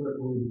favorite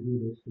way to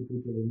do this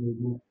particular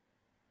movement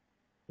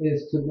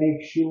is to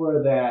make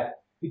sure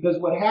that, because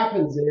what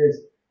happens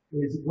is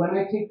when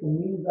I take the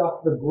knees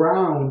off the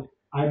ground,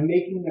 I'm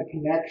making a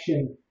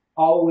connection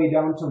all the way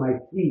down to my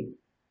feet.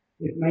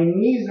 If my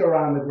knees are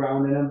on the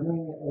ground and I'm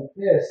doing it like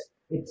this,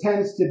 it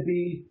tends to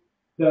be,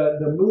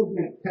 the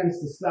movement tends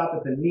to stop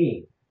at the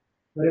knee.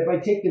 But if I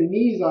take the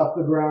knees off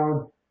the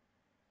ground,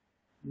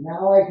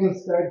 now I can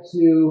start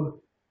to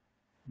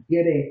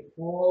get a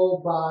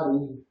full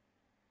body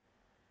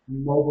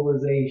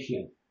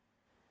mobilization.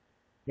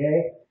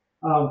 Okay?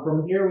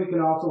 From here, we can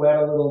also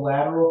add a little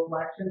lateral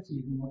flexion, so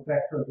you can look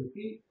back towards your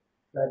feet,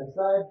 side to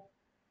side.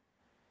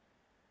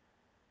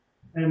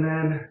 And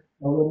then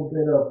a little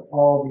bit of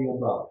all the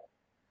above.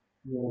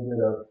 A little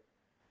bit of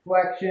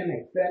flexion,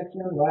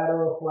 extension,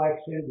 lateral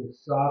flexion,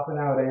 just soften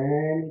out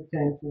any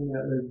tension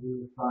that lives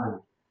in the spine.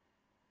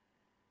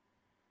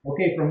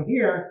 Okay, from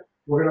here,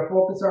 we're going to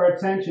focus our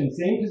attention,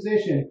 same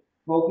position,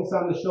 focus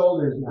on the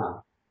shoulders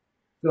now.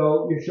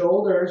 So your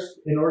shoulders,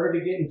 in order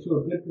to get into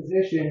a good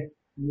position,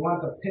 you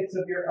want the pits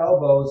of your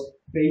elbows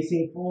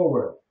facing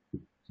forward.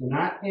 So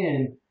not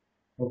in,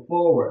 but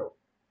forward.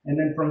 And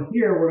then from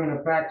here, we're going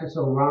to practice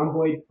a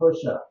rhomboid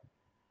push-up.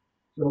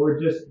 So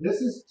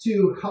this is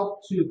to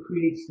help to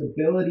create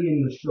stability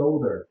in the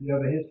shoulder. If you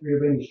have a history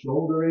of any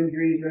shoulder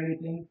injuries or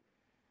anything,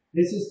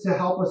 this is to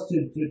help us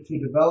to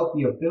develop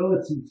the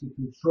ability to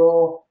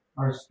control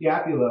our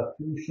scapula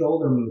through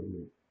shoulder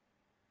movement.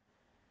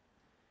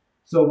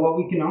 So what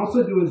we can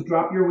also do is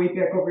drop your weight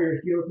back over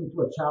your heels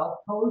into a child's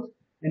pose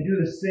and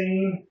do the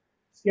same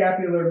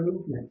scapular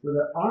movement. So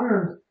the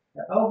arms,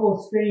 the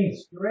elbows staying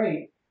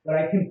straight, but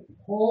I can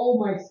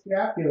pull my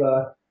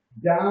scapula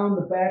down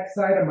the back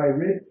side of my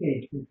rib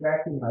cage,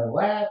 contracting my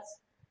lats,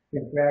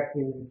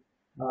 contracting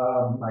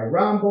my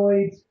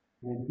rhomboids,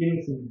 and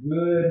getting some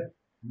good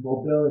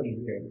mobility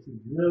here. This is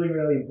really,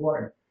 really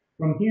important.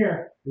 From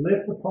here,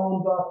 lift the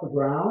palms off the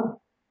ground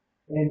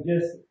and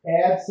just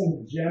add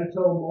some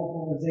gentle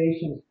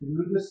mobilizations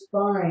through the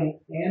spine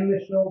and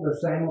the shoulder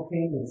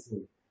simultaneously.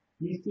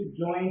 These two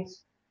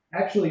joints,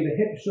 actually the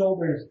hip,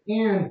 shoulders,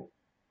 and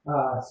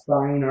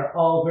spine are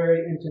all very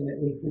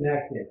intimately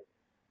connected.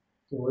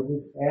 So we're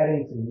just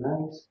adding some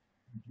nice,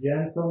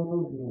 gentle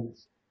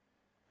movements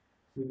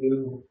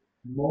to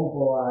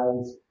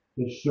mobilize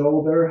the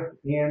shoulder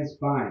and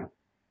spine.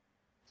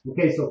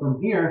 Okay, so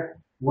from here,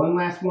 one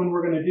last one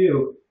we're going to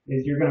do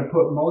is you're going to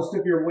put most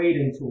of your weight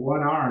into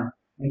one arm,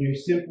 and you're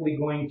simply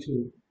going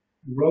to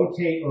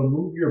rotate or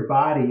move your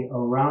body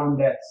around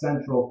that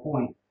central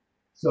point.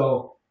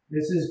 So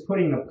this is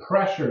putting a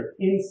pressure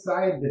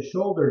inside the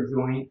shoulder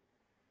joint,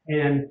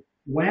 and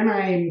when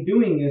I'm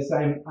doing this,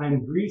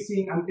 I'm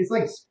greasing. It's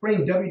like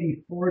spraying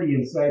WD-40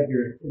 inside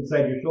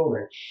your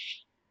shoulder.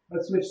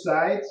 Let's switch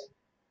sides.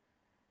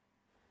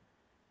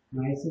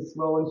 Nice and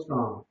slow and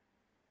strong.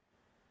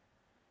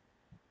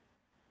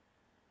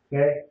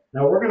 Okay.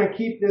 Now we're going to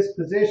keep this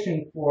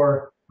position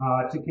for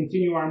to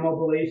continue our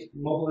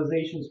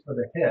mobilizations for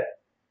the hip.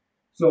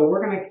 So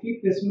we're going to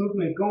keep this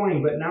movement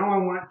going, but now I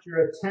want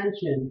your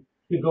attention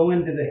to go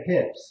into the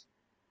hips.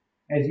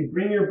 As you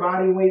bring your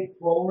body weight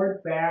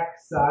forward, back,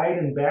 side,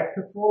 and back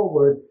to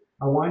forward,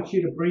 I want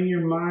you to bring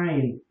your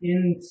mind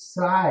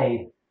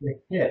inside the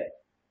hip.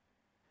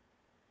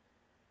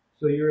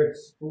 So you're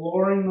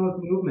exploring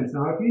those movements.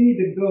 Now, if you need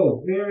to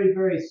go very,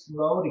 very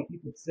slow to keep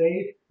it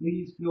safe,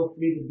 please feel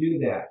free to do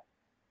that.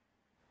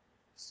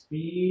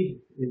 Speed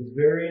is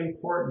very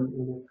important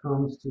when it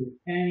comes to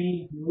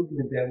any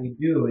movement that we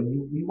do,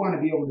 and we want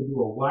to be able to do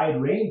a wide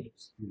range of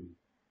speed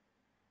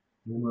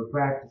when we're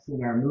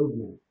practicing our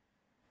movement.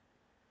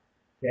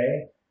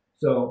 Okay,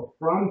 so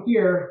from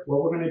here,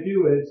 what we're going to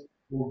do is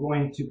we're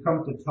going to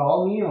come to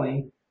tall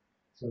kneeling.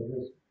 So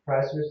just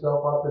press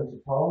yourself up into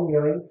tall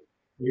kneeling.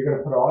 You're going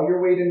to put all your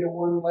weight into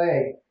one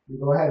leg and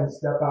go ahead and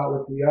step out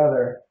with the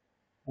other,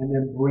 and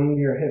then bring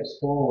your hips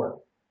forward.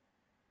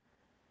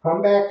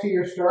 Come back to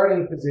your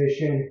starting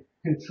position,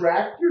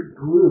 contract your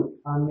glute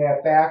on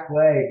that back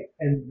leg,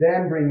 and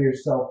then bring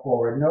yourself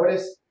forward.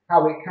 Notice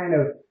how it kind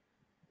of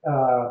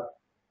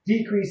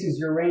decreases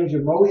your range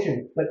of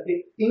motion, but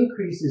it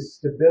increases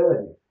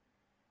stability.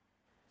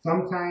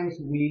 Sometimes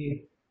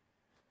we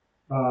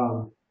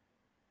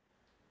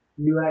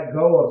let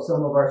go of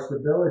some of our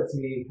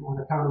stability on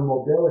account of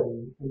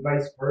mobility and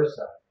vice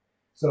versa.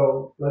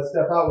 So let's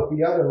step out with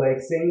the other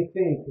leg. Same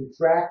thing.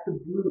 Contract the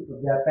glute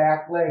of that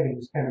back leg and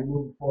just kind of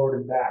move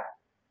forward and back.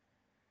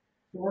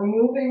 So we're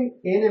moving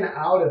in and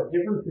out of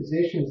different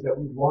positions that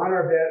we want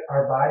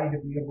our body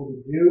to be able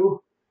to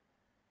do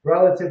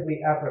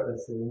relatively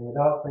effortlessly and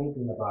without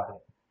thinking about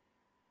it.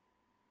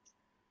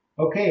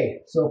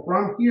 Okay, so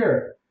from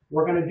here,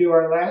 we're going to do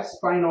our last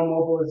spinal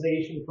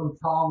mobilization from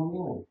tall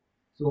kneeling.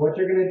 So what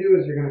you're going to do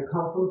is you're going to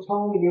come from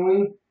tall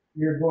kneeling.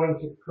 You're going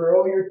to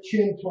curl your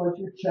chin towards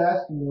your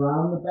chest and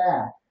around the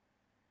back.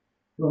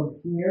 From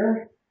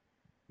here,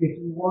 if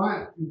you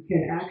want, you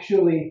can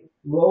actually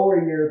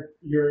lower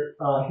your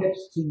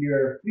hips to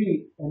your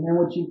feet, and then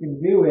what you can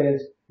do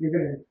is you're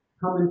going to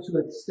come into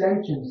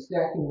extension,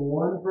 stacking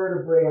one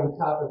vertebrae on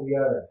top of the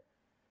other.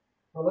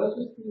 So let's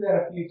just do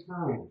that a few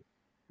times.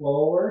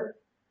 Forward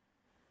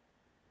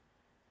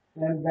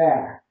and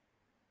back.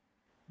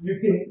 You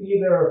can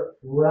either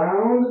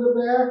round the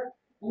back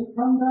and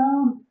come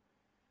down,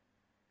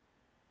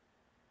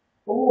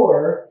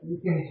 or you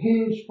can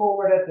hinge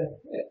forward at the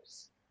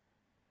hips.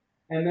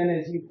 And then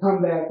as you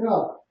come back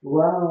up,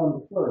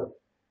 round first.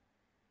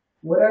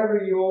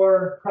 Whatever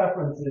your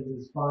preference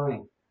is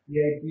fine. The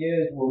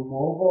idea is we're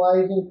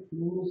mobilizing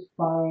through the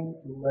spine,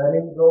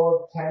 letting go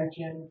of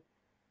tension,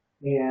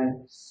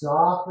 and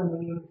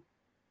softening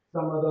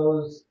some of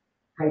those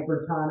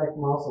hypertonic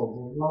muscles,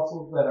 those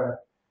muscles that are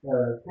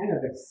kind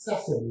of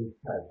excessively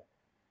tight.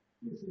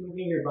 Just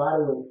moving your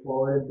body weight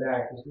forward and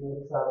back. Just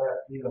notice how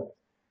that feels.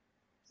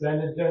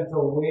 Send a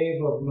gentle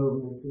wave of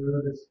movement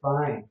through the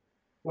spine.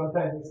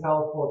 Sometimes it's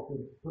helpful to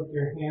put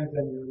your hands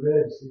on your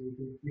ribs so you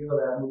can feel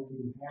that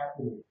movement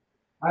happening.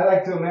 I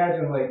like to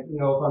imagine, like, you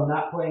know, if I'm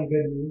not playing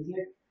good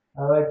music,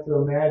 I like to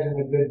imagine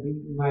a good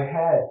beat in my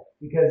head,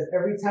 because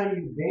every time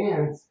you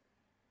dance,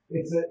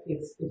 it's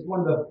one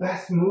of the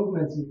best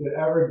movements you could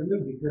ever do,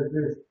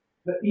 because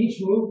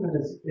each movement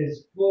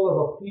is full of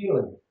a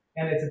feeling,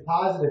 and it's a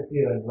positive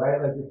feeling,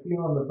 right? Like you're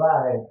feeling the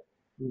vibe,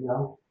 you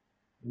know,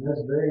 and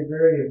that's very,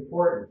 very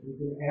important. You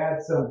can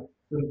add some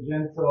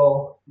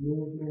gentle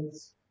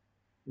movements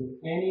in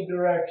any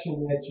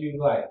direction that you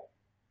like.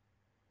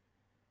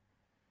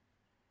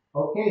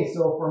 Okay,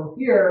 so from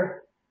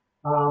here,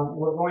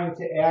 we're going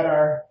to add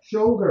our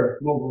shoulder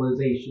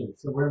mobilization.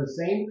 So we're in the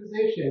same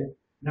position.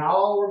 Now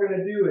all we're going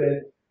to do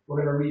is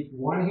we're going to reach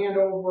one hand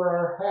over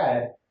our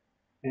head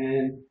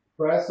and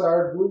press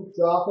our glutes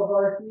off of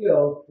our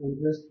heels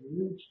and just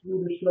reach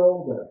through the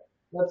shoulder.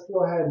 Let's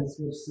go ahead and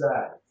switch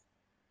sides.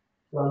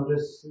 So I'm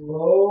just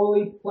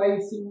slowly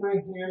placing my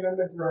hand on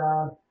the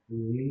ground,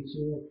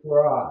 reaching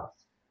across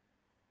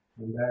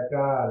and back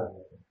out of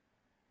it.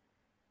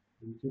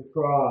 Reach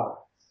across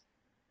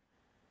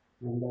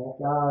and back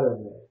out of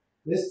it.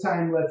 This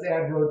time let's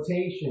add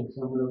rotation.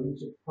 So I'm going to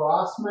reach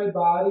across my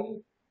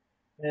body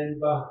and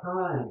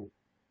behind.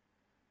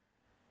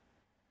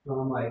 So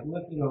I'm like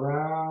looking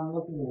around,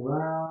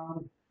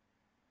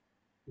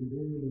 and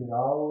doing it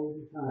all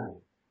the time.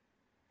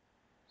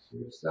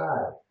 Switch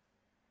sides.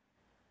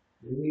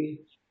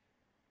 Reach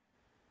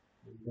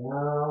and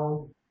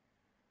down,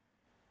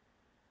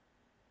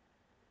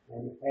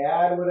 and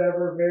add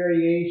whatever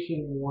variation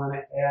you want to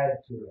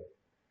add to it.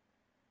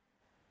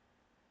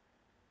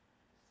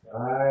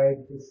 Side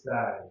to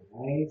side,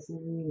 nice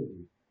and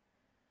easy.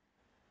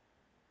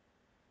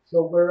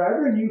 So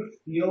wherever you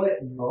feel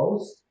it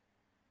most,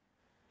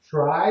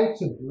 try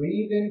to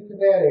breathe into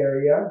that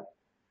area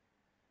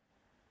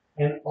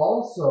and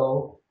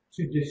also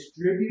to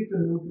distribute the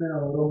movement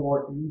a little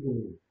more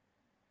evenly.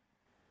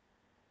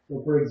 So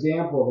for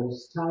example,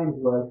 there's times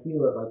where I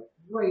feel it like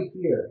right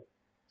here.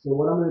 So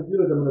what I'm going to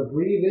do is I'm going to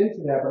breathe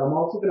into that, but I'm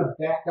also going to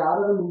back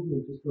out of the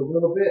movement just a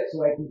little bit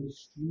so I can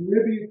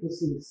distribute the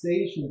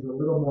sensations a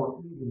little more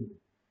evenly.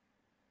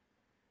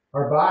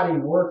 Our body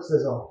works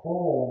as a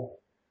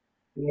whole,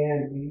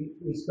 and we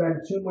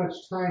spend too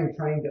much time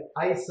trying to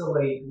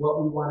isolate what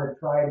we want to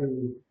try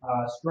to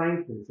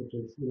strengthen, such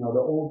as, you know,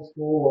 the old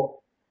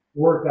school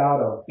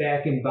workout of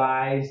back and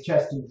bis,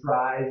 chest and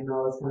tries, and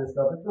all this kind of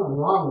stuff. There's nothing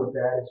wrong with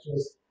that. It's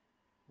just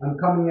I'm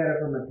coming at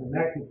it from a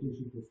connective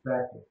tissue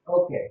perspective.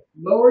 Okay,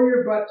 lower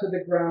your butt to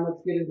the ground.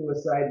 Let's get into a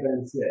side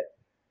bend sit.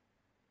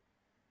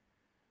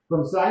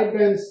 From side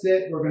bend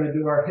sit, we're going to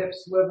do our hip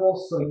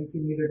swivels, so you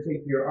can either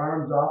take your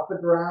arms off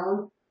the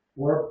ground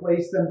or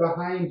place them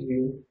behind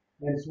you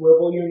and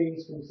swivel your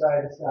knees from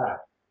side to side.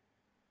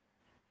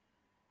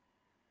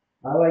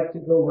 I like to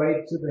go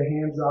right to the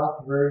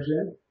hands-off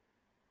version.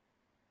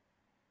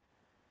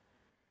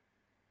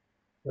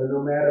 So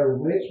no matter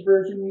which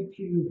version you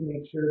choose,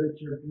 make sure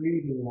that you're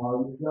breathing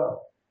while you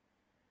go.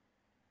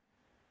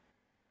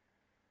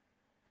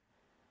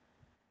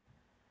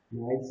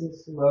 Nice and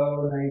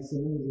slow, nice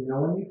and easy.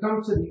 Now when you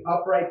come to the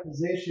upright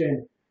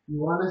position, you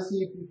want to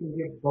see if you can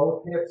get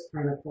both hips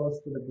kind of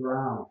close to the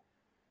ground.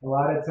 A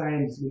lot of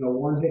times,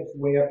 one hip's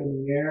way up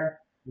in the air,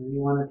 and you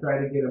want to try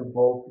to get them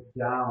both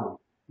down.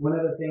 One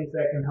of the things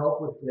that can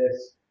help with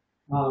this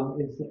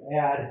is to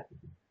add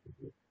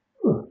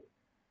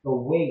a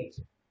weight,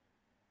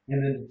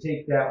 and then to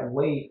take that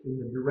weight in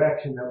the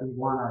direction that we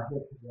want our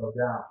hip to go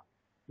down.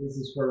 This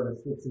is sort of a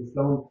sticks and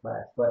stones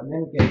class, but in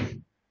any case,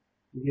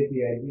 you get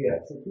the idea.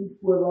 So keep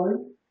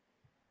swiveling,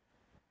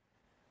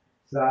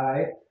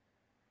 side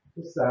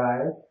to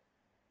side,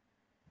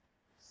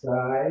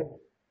 side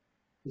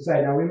to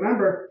side. Now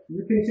remember,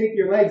 you can take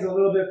your legs a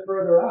little bit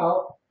further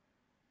out.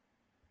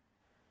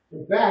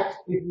 In fact,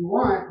 if you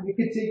want, you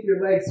could take your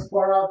legs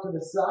far out to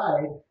the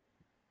side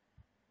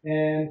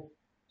and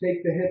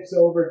take the hips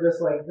over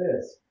just like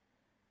this.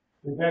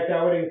 In fact,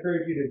 I would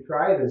encourage you to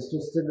try this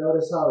just to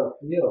notice how it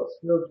feels.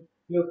 Feels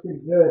pretty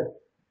good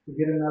to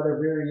get another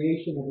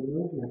variation of the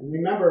movement. And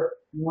remember,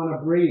 you want to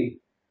breathe.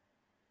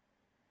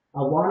 I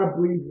want to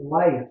breathe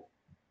life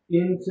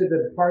into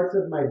the parts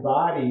of my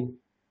body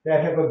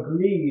that have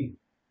agreed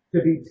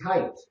to be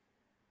tight.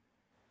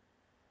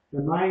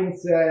 The mind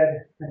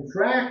said,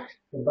 contract.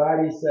 The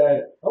body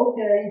said,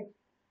 okay.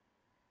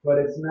 But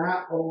it's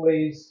not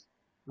always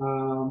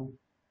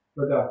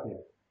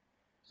productive.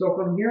 So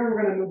from here,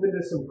 we're going to move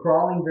into some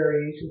crawling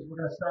variations. We're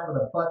going to start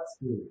with a butt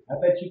scoot. I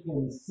bet you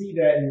can see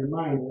that in your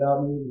mind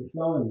without me even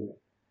showing you.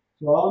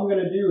 So all I'm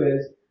going to do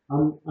is,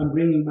 I'm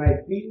bringing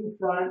my feet in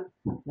front,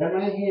 then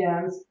my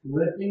hands,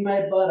 lifting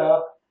my butt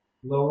up,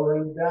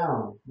 lowering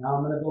down. Now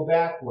I'm going to go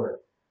backward.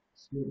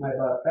 Scoot my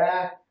butt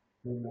back,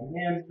 bring my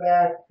hands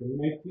back, bring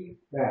my feet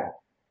back.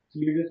 So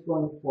you're just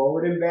going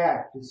forward and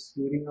back, just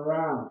scooting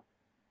around.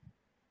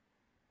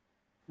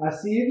 Now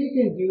see if you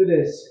can do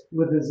this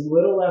with as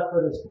little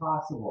effort as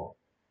possible.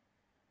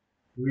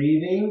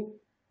 Breathing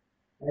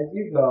as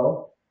you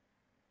go.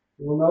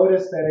 You'll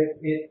notice that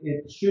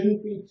it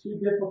shouldn't be too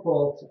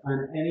difficult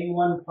on any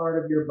one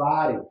part of your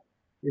body.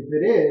 If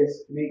it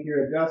is, make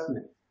your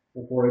adjustments.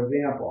 So for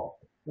example,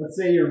 let's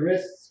say your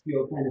wrists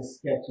feel kind of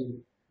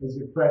sketchy as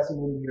you're pressing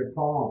into your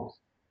palms.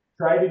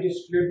 Try to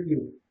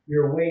distribute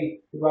your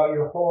weight throughout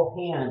your whole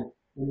hand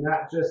and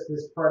not just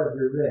this part of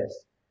your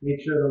wrist.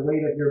 Make sure the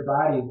weight of your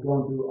body is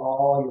going through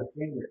all your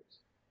fingers.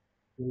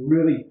 And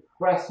really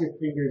press your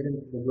fingers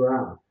into the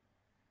ground.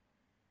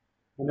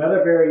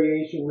 Another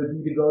variation would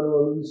be to go to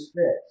a loose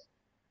fist.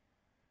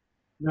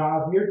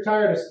 Now, if you're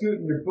tired of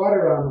scooting your butt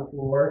around the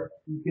floor,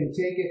 you can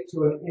take it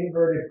to an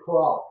inverted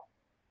crawl.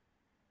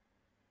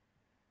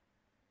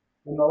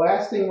 And the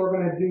last thing we're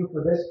going to do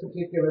for this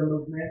particular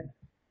movement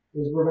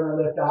is we're going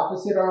to lift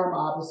opposite arm,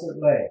 opposite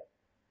leg.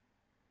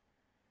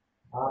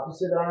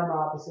 Opposite arm,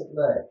 opposite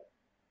leg.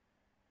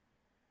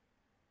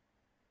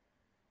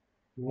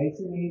 Nice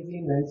and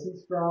easy, nice and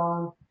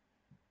strong.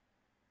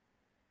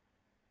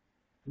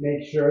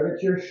 Make sure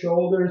that your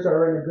shoulders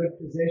are in a good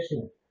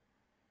position.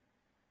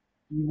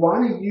 You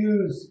want to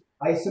use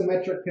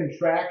isometric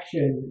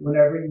contraction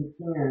whenever you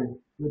can,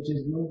 which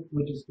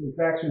is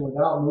contraction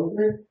without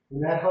movement,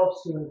 and that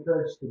helps to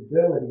encourage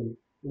stability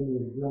in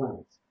your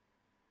joints.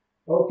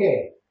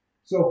 Okay,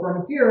 so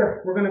from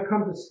here, we're going to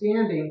come to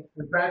standing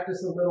and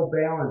practice a little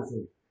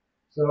balancing.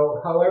 So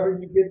however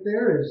you get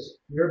there is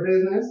your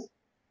business.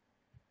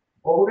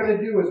 What we're going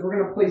to do is we're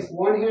going to place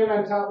one hand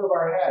on top of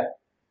our head.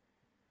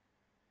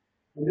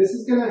 And this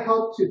is going to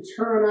help to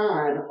turn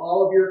on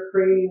all of your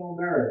cranial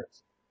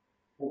nerves.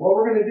 And what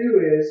we're going to do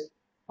is,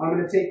 I'm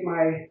going to take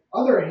my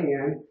other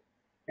hand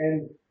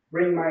and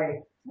bring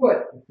my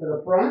foot to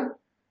the front,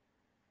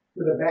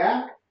 to the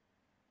back,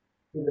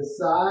 to the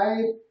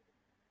side,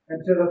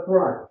 and to the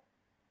front.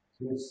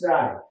 To the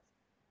side.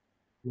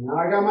 And now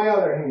I got my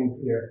other hand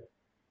here.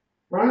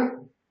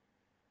 Front,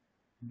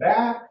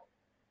 back,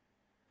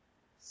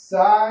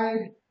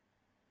 side,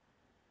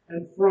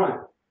 and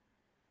front.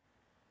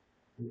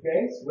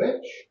 Okay,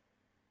 switch.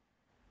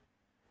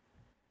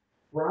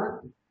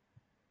 Front,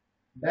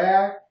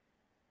 back,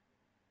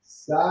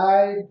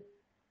 side,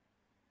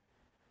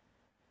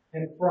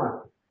 and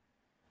front.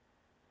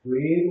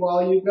 Breathe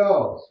while you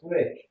go.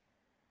 Switch.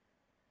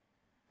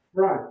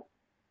 Front,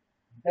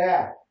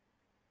 back,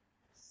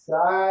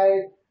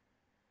 side,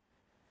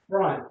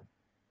 front.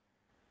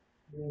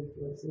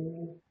 Okay,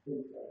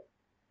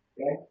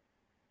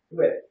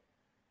 switch.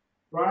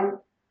 Front,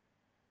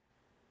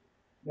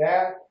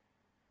 back,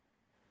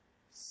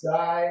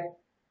 side,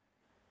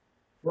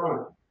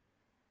 front.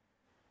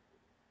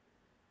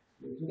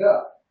 Switch it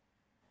up.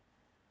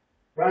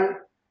 Front,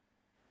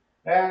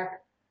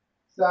 back,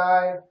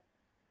 side,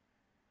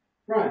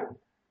 front.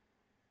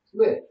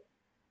 Switch.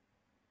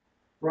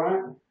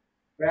 Front,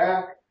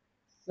 back,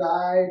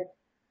 side,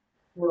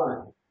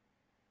 front.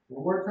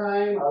 One more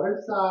time,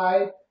 other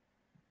side.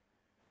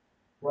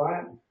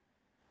 Front,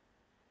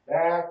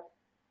 back,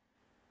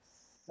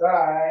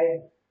 side,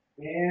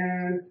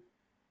 and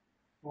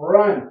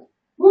front.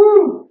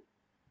 Woo!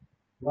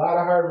 A lot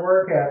of hard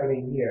work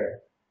happening here,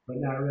 but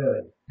not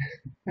really.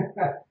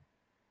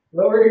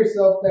 Lower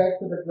yourself back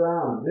to the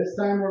ground. This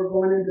time we're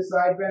going into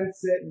side bend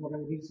sit and we're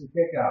going to do some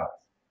kickouts.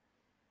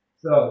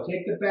 So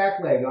take the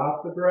back leg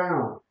off the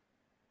ground.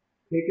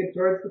 Kick it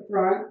towards the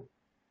front.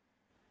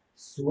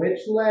 switch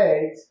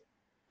legs,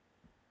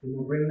 and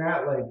we'll bring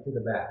that leg to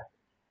the back.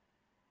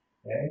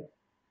 Okay?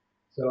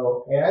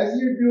 So as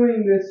you're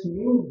doing this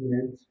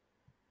movement,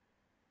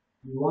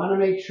 you want to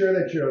make sure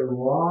that you're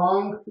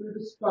long through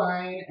the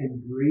spine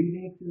and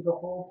breathing through the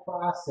whole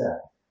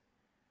process.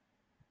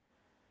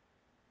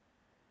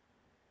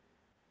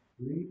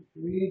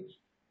 Reach.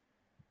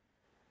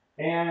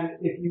 And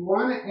if you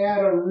want to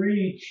add a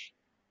reach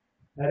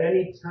at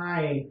any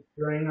time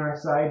during our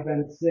side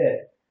bend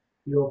sit,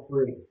 feel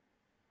free.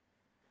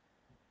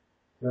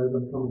 As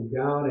I'm coming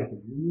down, I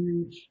can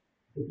reach.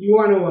 If you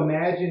want to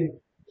imagine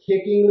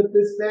kicking with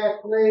this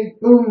back leg,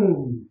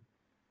 boom,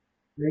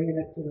 bringing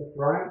it to the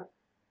front,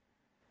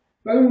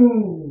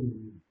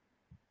 boom.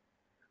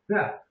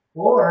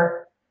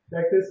 Or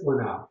check this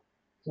one out.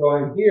 So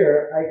I'm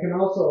here, I can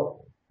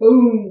also,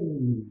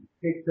 boom,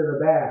 kick to the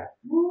back.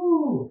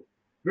 Woo!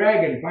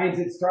 Dragon finds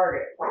its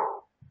target.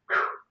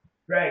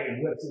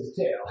 Dragon whips his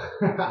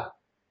tail.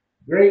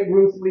 Great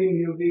Bruce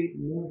Lee movie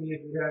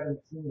if you haven't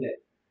seen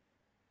it.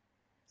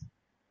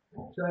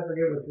 Actually, I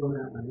forget which one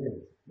that one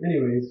is.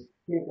 Anyways,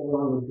 can't go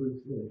wrong with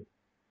Bruce Lee.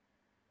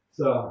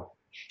 So,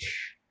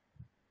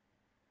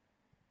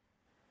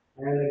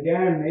 and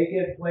again, make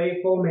it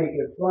playful, make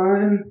it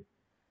fun.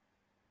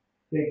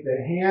 Take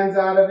the hands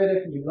out of it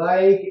if you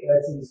like.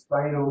 Add some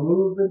spinal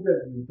movement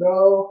as you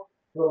go.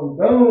 Boom,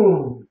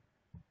 boom.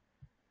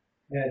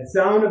 Add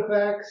sound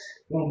effects.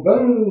 Boom,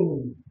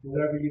 boom.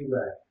 Whatever you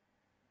like.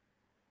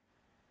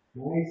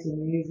 Nice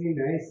and easy,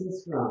 nice and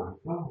strong.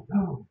 Boom,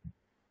 boom.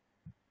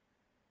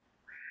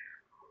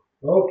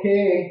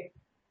 Okay.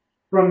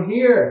 From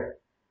here,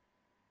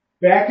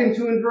 back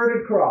into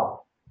inverted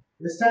crawl.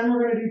 This time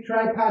we're going to do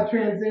tripod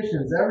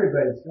transitions,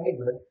 everybody's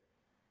favorite.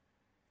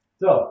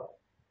 So,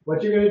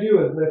 what you're going to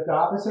do is lift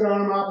opposite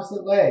arm,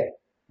 opposite leg.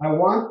 I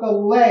want the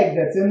leg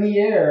that's in the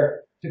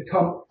air to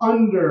come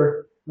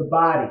under the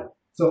body.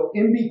 So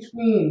in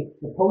between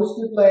the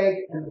posted leg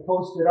and the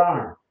posted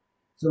arm.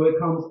 So it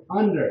comes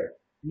under.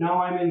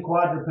 Now I'm in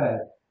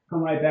quadruped.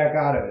 Come right back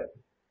out of it.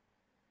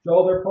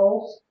 Shoulder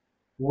pulse.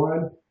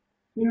 1,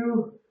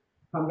 2,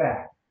 come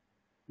back.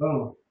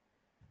 Boom.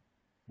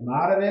 Come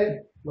out of it.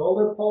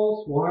 Shoulder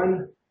pulse.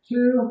 1,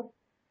 2,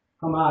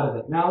 come out of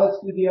it. Now let's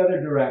do the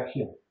other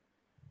direction.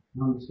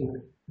 I'm just going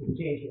to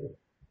change it.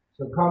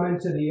 So come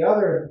into the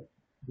other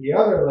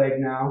leg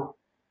now.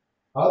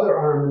 Other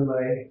arm and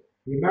leg.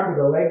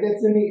 Remember, the leg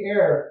that's in the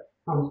air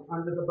comes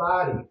under the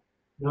body.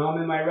 Now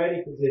I'm in my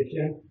ready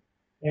position.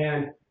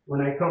 And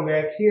when I come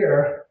back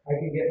here, I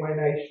can get my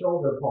nice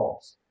shoulder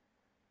pulse.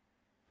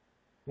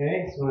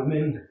 Okay, so I'm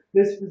in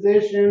this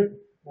position.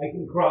 I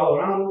can crawl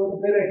around a little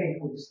bit. I can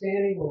come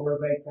standing, lower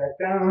right back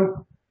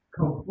down,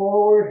 come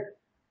forward,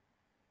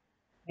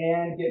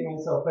 and get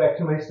myself back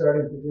to my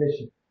starting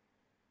position.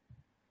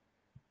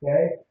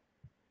 Okay?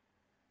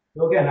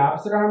 So again,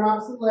 opposite arm,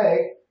 opposite leg.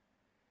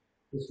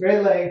 The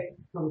straight leg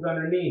comes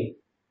underneath.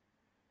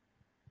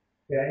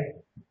 Okay?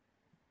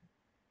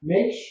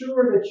 Make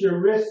sure that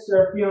your wrists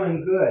are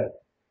feeling good.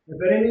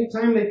 If at any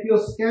time they feel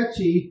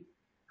sketchy,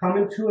 come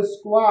into a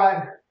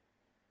squat,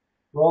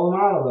 roll them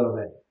out a little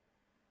bit.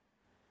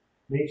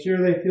 Make sure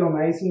they feel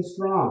nice and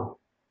strong.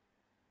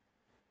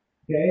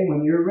 Okay?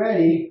 When you're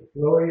ready,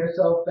 lower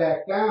yourself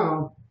back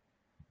down.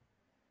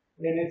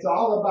 And it's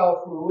all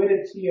about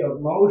fluidity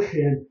of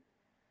motion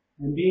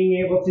and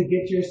being able to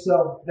get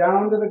yourself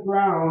down to the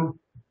ground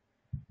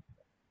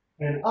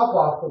and up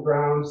off the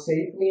ground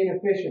safely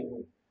and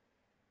efficiently.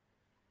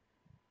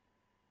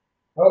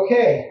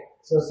 Okay,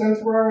 so since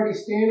we're already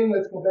standing,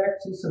 let's go back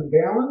to some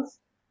balance.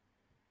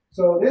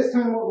 So this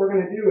time what we're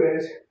going to do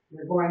is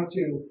we're going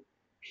to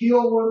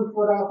peel one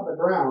foot off the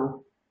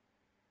ground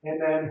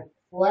and then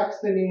flex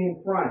the knee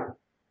in front.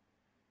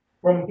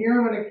 From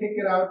here, I'm going to kick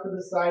it out to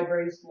the side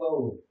very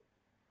slowly.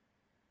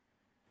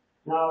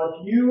 Now,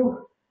 if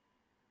you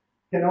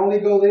can only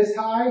go this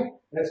high,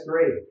 that's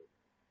great.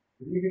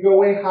 If you can go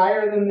way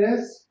higher than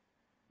this,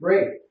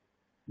 great.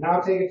 Now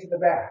take it to the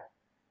back.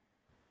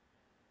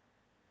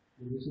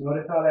 And just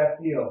notice how that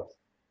feels.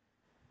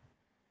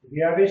 If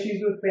you have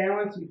issues with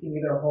balance, you can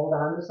either hold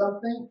on to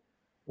something,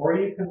 or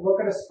you can look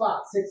at a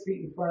spot 6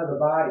 feet in front of the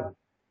body.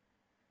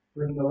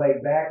 Bring the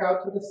leg back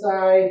out to the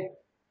side,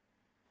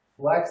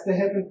 flex the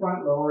hip in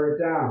front, lower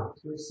it down,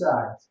 switch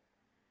sides.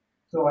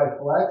 So I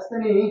flex the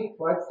knee,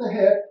 flex the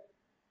hip,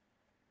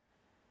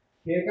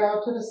 kick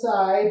out to the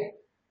side,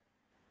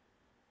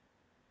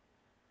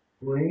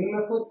 bring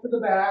the foot to the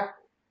back,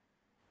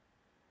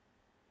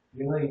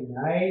 feeling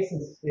nice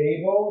and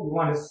stable. You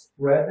want to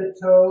spread the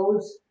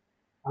toes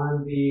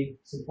on the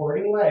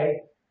supporting leg.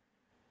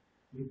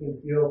 You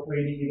can feel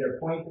free to either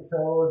point the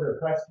toes or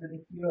press to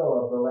the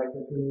heel of the leg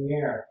that's in the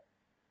air.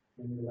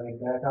 Bring the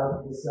leg back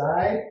out to the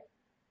side,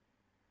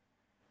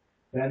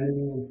 bend the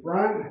knee in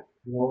front,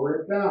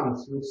 lower it down,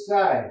 switch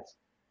sides.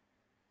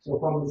 So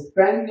from this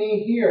bent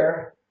knee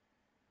here,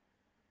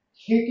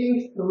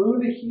 kicking through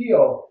the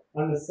heel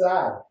on the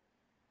side,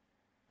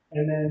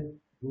 and then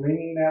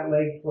bringing that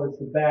leg towards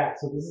the back.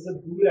 So this is a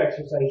glute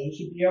exercise. You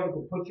should be able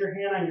to put your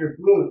hand on your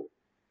glute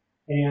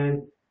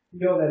and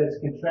feel that it's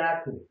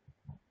contracted.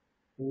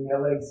 Bring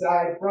that leg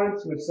side, front,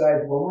 switch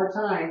sides one more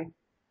time.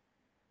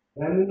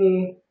 Bend the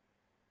knee.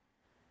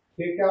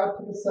 Kick out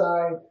to the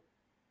side.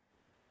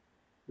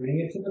 Bring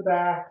it to the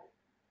back.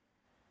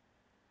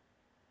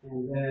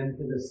 And then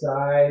to the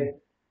side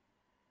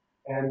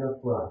and the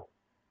front.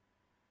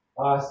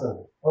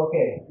 Awesome.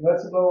 Okay,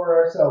 let's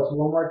lower ourselves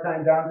one more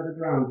time down to the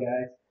ground,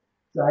 guys.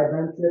 Side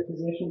bend sit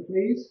position,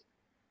 please.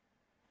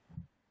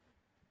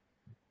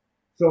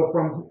 So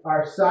from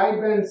our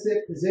side bend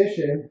sit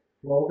position,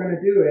 what we're going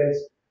to do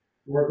is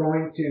we're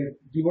going to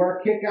do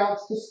our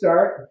kickouts to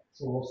start.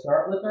 So we'll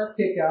start with our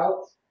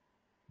kickouts.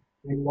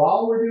 And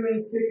while we're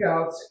doing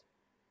kickouts,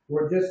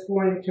 we're just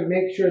going to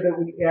make sure that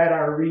we add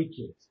our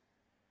reaches.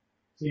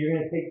 So you're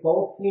going to take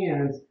both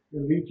hands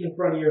and reach in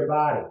front of your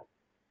body.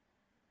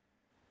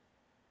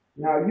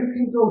 Now you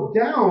can go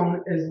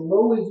down as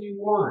low as you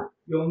want.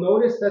 You'll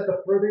notice that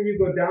the further you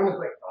go down, it's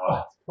like, oh,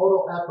 it's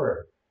total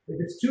effort.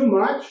 If it's too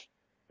much,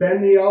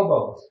 bend the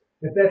elbows.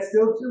 If that's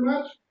still too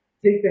much,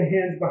 take the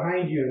hands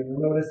behind you, and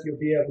you'll notice you'll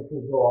be able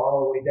to go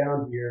all the way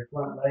down to your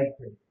front leg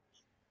pretty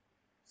much.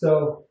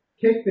 So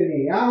kick the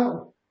knee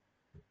out,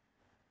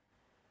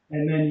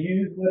 and then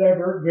use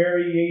whatever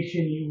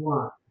variation you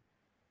want.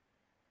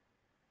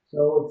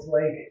 So it's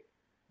like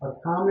a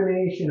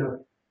combination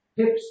of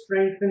hip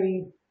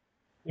strengthening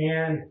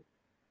and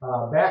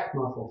back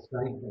muscle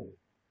strengthening.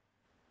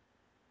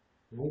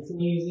 Nice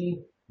and easy,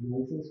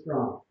 nice and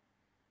strong.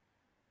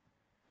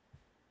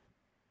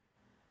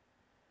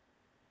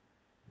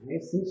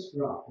 Nice and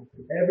strong.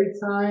 Every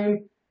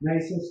time,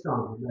 nice and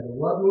strong. No matter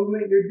what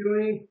movement you're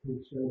doing,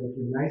 make sure that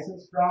you're nice and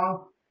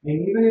strong.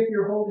 And even if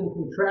you're holding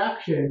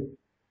contraction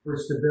for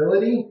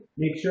stability,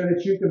 make sure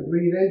that you can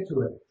breathe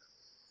into it.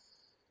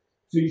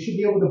 So you should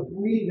be able to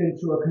breathe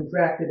into a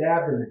contracted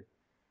abdomen.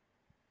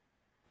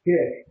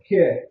 Kick,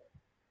 kick.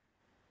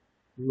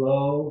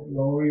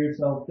 Lower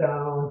yourself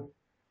down.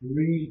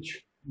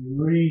 Reach,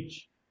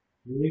 reach.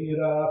 Bring it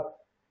up.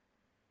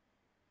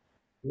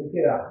 Lift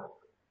it up.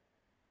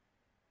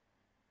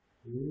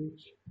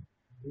 Reach,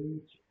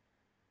 reach.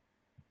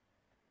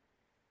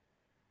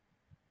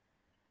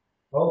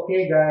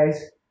 Okay,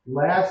 guys.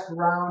 Last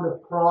round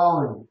of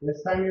crawling.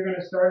 This time you're going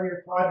to start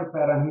your quadruped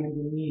on hands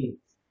and knees.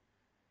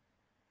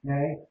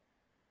 Okay?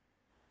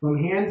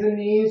 From hands and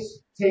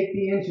knees, take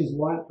the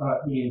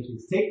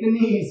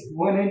knees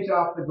 1 inch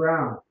off the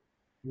ground.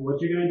 And what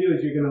you're going to do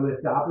is you're going to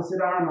lift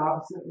opposite arm,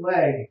 opposite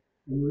leg,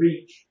 and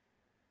reach.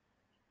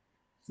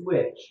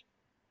 Switch.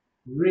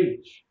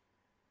 Reach.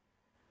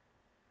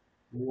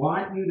 I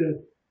want you to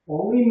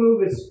only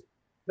move as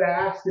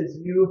fast as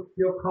you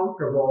feel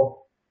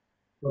comfortable,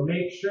 but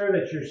make sure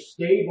that you're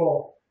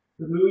stable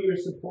through your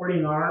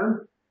supporting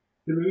arm,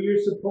 through your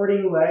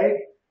supporting leg,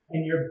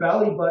 and your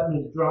belly button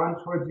is drawn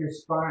towards your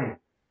spine.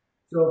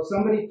 So if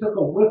somebody took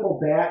a wiffle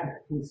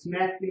bat and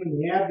smacked you in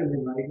the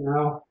abdomen right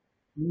now,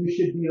 you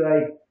should be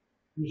like,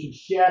 you should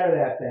shatter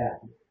that bat.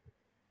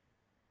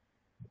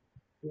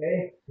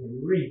 Okay?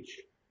 And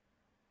reach.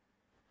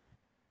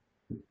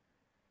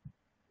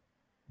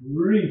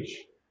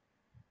 Reach.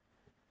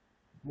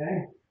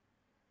 Okay?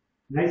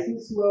 Nice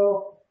and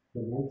slow,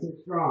 but nice and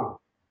strong.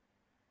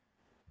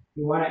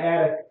 You want to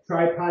add a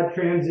tripod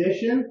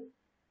transition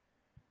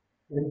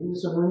and do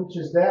some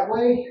reaches that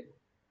way,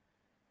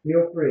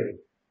 feel free.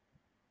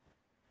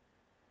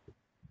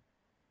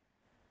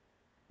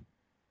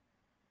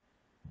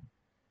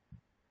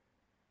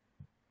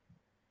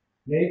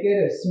 Make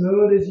it as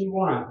smooth as you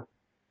want.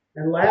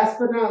 And last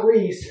but not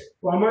least,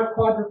 from our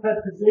quadruped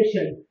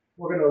position,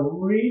 we're going to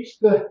reach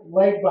the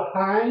leg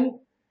behind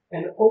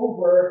and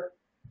over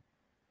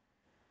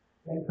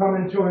and come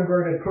into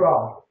inverted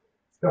crawl.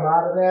 Let's come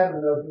out of that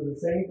and we'll do the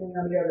same thing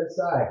on the other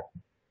side.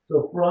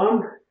 So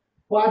from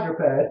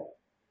quadruped,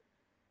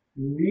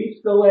 reach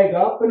the leg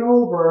up and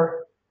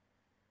over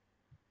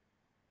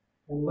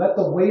and let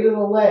the weight of the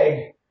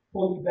leg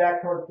pull you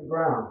back towards the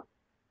ground.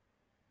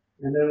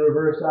 And then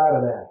reverse out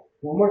of that.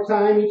 One more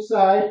time each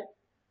side.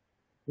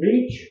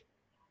 Reach.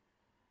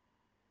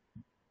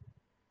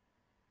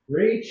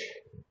 Reach.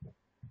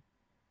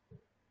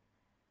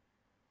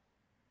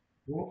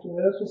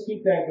 Actually, let's just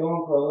keep that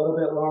going for a little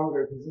bit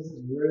longer because this is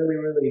really,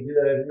 really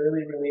good,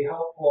 really, really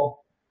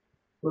helpful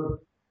for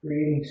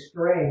creating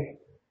strength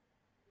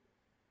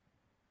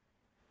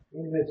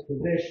in this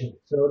position.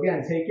 So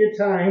again, take your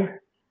time,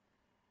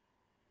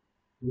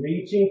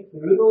 reaching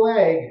through the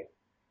leg,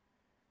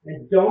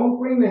 and don't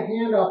bring the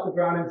hand off the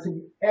ground until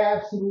you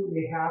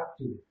absolutely have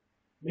to.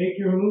 Make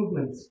your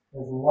movements as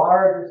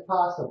large as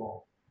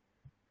possible.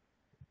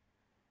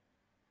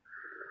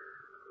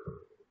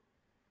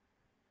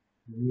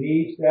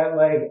 Reach that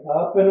leg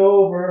up and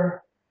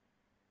over.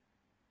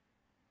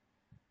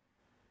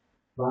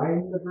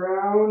 Find the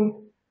ground.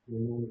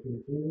 And then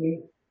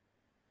continue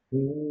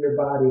moving your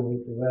body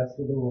weight the rest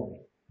of the way.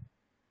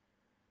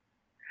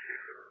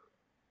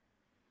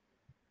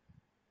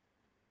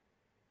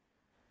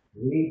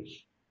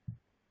 Reach.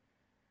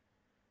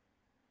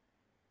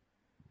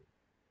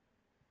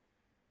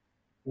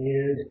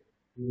 And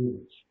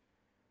reach.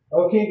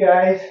 Okay,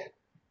 guys.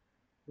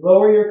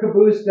 Lower your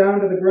caboose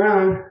down to the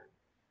ground.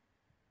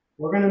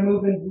 we're going to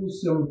move and do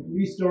some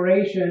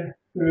restoration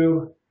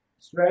through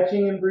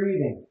stretching and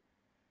breathing.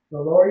 So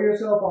lower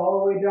yourself all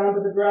the way down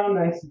to the ground,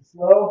 nice and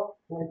slow,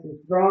 nice and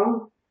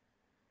strong.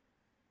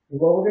 And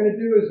what we're going to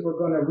do is we're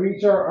going to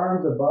reach our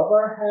arms above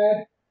our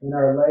head, and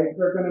our legs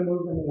are going to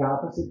move in the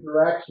opposite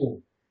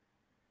direction.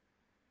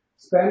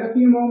 Spend a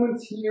few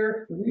moments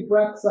here, 3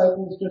 breath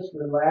cycles, just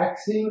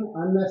relaxing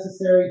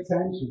unnecessary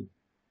tension.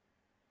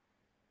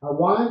 I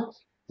want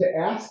to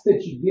ask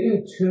that you get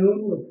in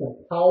tune with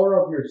the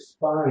power of your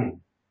spine.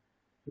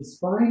 The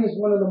spine is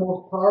one of the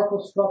most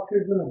powerful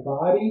structures in the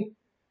body,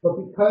 but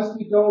because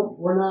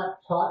we're not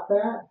taught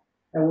that,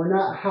 and we're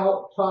not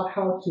taught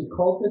how to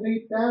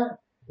cultivate that,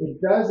 it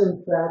does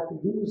in fact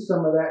lose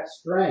some of that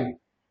strength.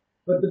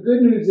 But the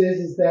good news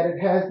is that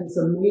it has this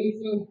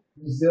amazing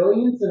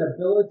resilience and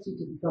ability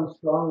to become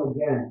strong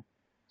again.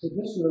 So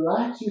just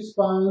relax your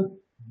spine,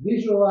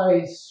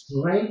 visualize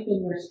strength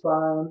in your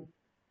spine.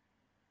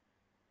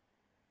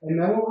 And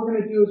then what we're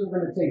going to do is we're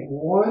going to take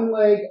one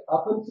leg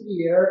up into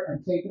the air and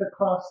take it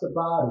across the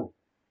body.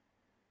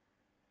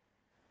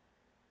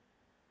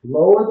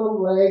 Lower the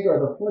leg or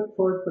the foot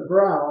towards the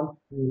ground.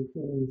 You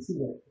can't even see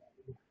it.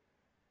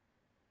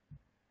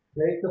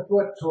 Take the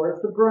foot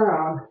towards the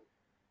ground.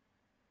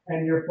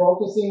 And you're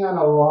focusing on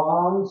a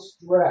long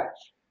stretch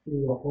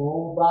through the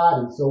whole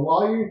body. So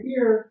while you're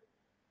here,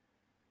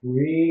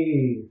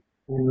 breathe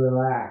and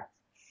relax.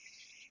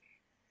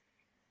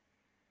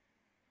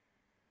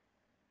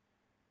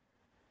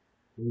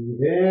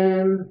 Breathe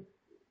in.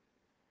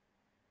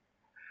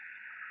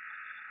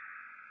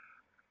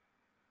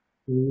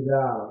 Breathe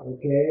out.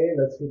 Okay,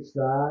 let's switch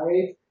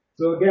sides.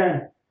 So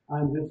again,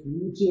 I'm just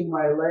reaching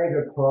my leg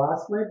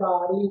across my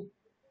body.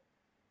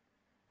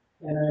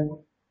 And I'm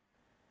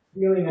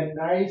feeling a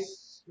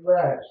nice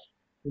stretch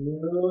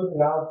through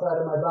the outside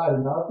of my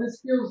body. Now, if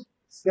this feels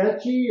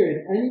sketchy or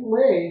in any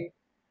way,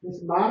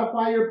 just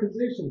modify your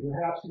position.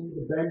 Perhaps you need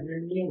to bend your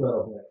knee a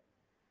little bit.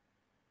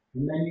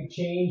 And then you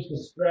change the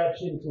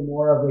stretch into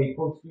more of a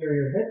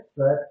posterior hip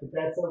stretch, but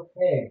that's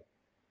okay.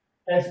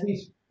 As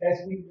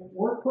we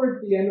work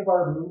towards the end of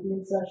our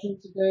movement session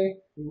today,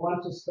 we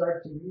want to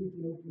start to use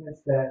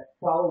movements that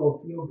follow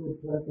a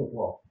feel-good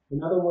principle.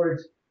 In other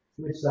words,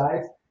 switch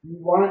sides. You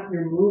want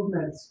your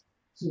movements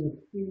to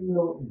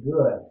feel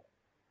good.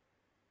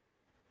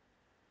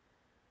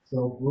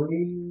 So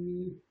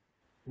breathe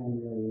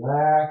and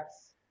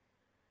relax.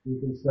 You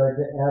can start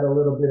to add a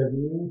little bit of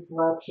knee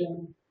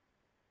flexion.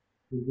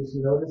 You just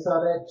notice how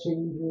that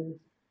changes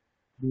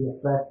the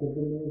effect of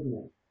the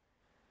movement.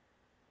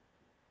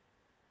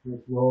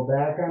 Let's roll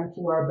back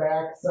onto our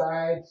back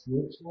side,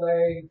 switch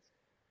legs,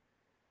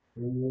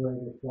 bring your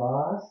leg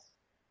across,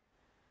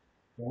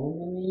 bend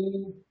the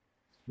knee,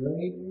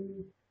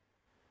 straighten,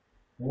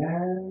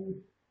 bend,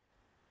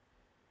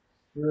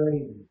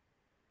 straighten.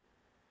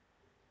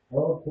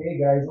 Okay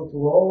guys, let's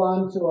roll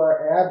onto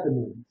our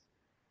abdomens.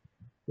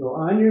 So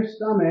on your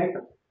stomach,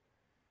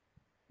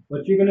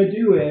 what you're going to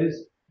do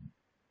is,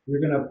 you're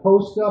going to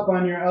post up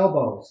on your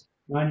elbows,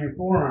 on your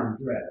forearms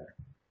rather.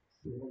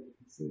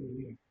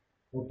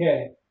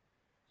 Okay,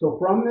 so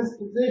from this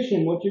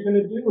position, what you're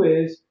going to do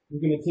is,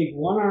 you're going to take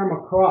one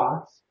arm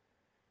across,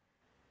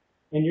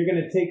 and you're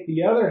going to take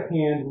the other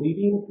hand,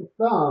 leading with the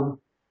thumb,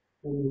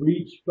 and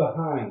reach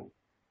behind.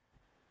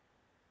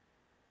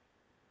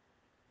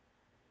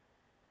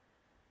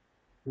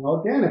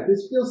 Now again, if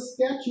this feels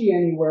sketchy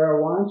anywhere, I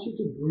want you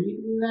to breathe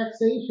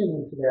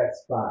relaxation into that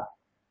spot.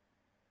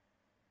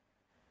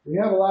 We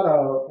have a lot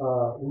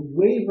of, we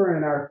waver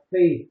in our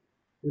faith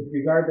with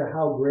regard to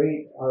how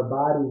great our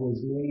body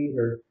was made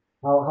or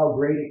how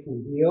great it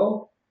can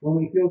heal. When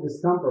we feel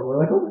discomfort, we're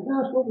like, oh my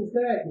gosh, what was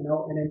that? You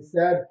know, and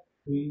instead,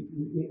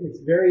 it's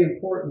very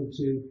important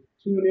to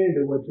tune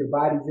into what your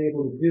body's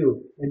able to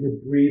do and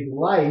to breathe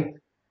life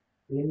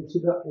into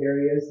the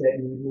areas that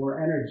need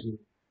more energy.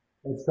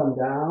 Let's come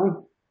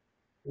down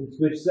and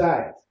switch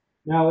sides.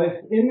 Now, if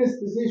in this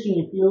position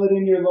you feel it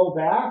in your low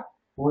back,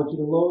 I want you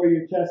to lower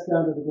your chest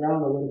down to the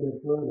ground a little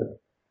bit further.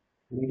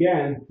 And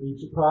again,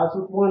 reach across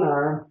with one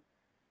arm,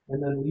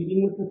 and then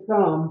leading with the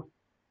thumb,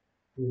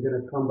 you're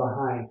going to come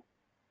behind.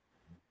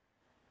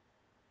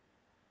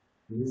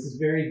 And this is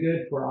very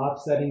good for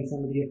offsetting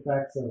some of the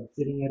effects of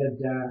sitting at a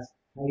desk,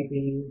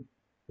 typing,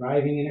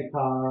 driving in a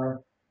car,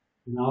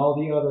 and all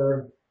the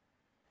other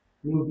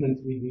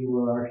movements we do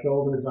where our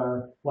shoulders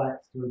are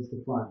flexed towards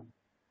the front.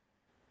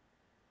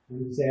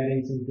 I'm just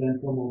adding some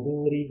gentle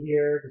mobility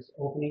here, just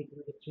opening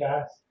through the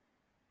chest,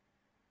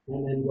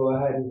 and then go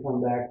ahead and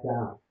come back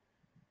down.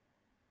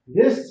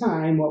 This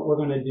time, what we're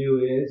going to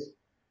do is,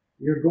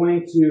 you're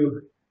going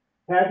to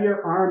have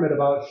your arm at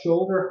about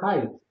shoulder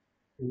height.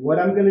 And what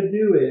I'm going to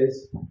do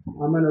is,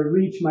 I'm going to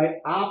reach my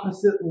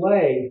opposite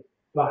leg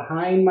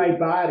behind my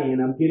body,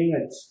 and I'm getting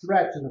a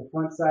stretch in the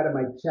front side of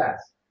my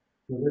chest.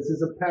 So this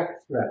is a pec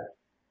stretch.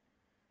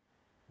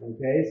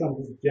 Okay, so I'm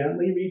just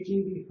gently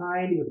reaching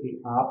behind with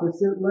the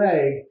opposite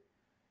leg,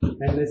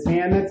 and this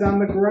hand that's on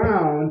the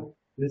ground,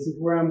 this is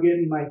where I'm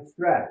getting my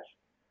stretch.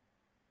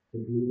 So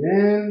breathe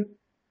in,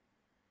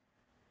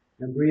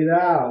 and breathe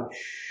out.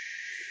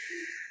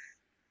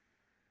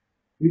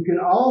 You can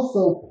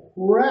also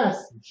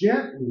press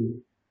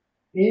gently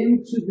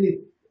into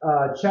the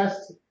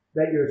chest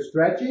that you're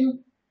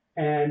stretching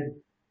and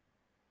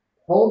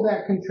hold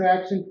that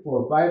contraction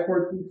for 5,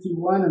 4, 3, 2,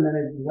 1, and then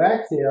as you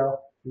exhale,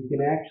 you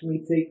can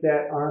actually take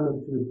that arm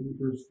into a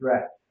deeper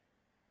stretch.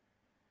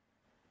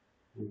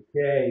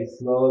 Okay,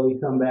 slowly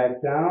come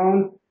back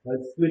down.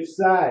 Let's switch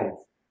sides.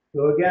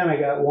 So again, I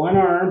got one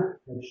arm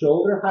at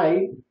shoulder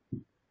height.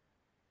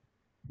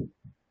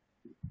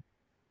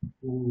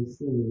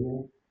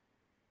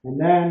 And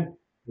then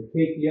I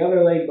take the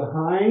other leg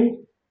behind.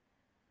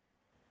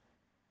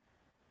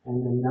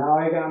 And then now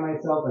I got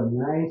myself a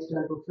nice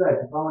gentle stretch.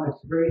 If I want to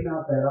straighten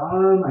out that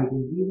arm, I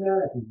can do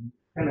that. I can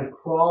kind of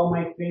crawl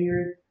my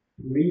fingers,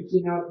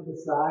 reaching out to the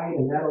side,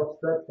 and that'll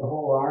stretch the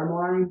whole arm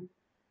line.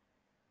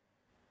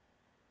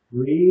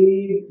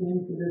 Breathe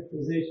into this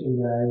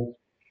position, guys.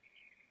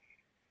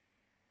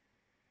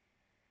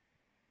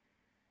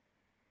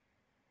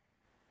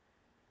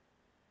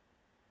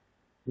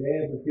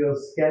 Okay, if it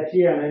feels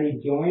sketchy on any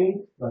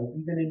joint, like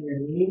even in your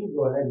knee,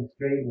 go ahead and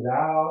straighten it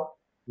out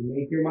and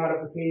make your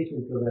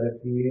modification so that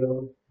it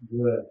feels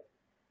good.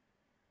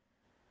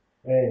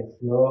 Okay,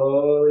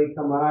 slowly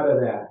come out of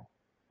that.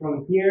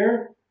 From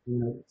here,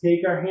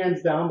 take our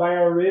hands down by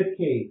our rib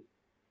cage.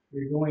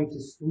 You're going to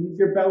squeeze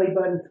your belly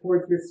button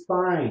towards your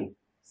spine.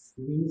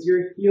 Squeeze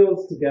your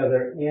heels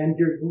together and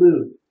your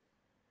glutes.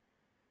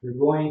 You're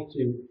going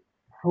to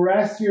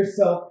press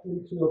yourself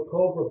into a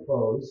cobra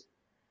pose,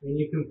 and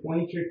you can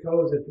point your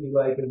toes if you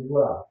like as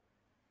well.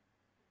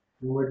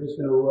 And we're just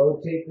going to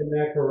rotate the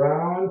neck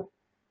around.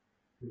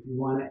 If you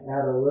want to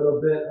add a little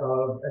bit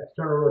of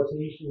external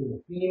rotation in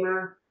the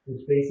femur,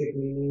 which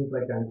basically means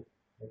like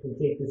I can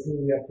take this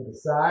knee up to the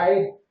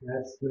side.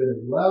 That's good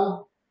as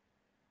well.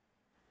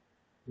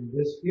 And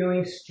just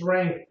feeling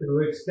strength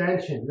through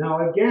extension.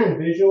 Now again,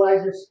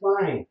 visualize your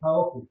spine,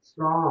 healthy,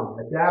 strong,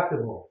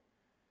 adaptable.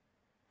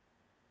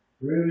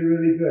 Really,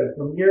 really good.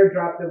 From here,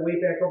 drop the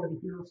weight back over the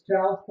heels,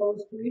 child's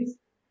pose, please.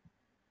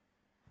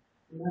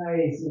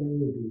 Nice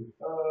and easy.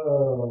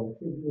 Oh,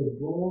 give you a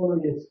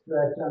glorious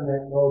stretch on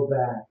that low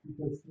back. You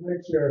can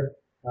switch your,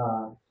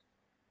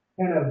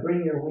 kind of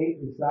bring your weight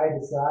from side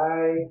to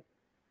side.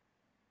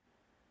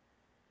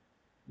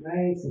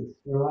 Nice and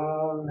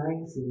strong,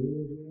 nice and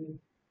easy.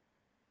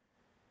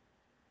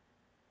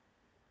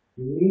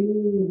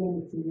 Lean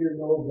into your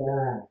low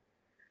back.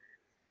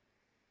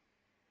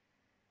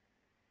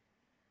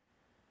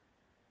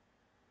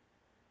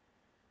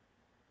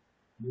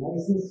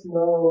 Nice and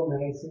slow,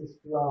 nice and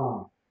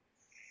strong.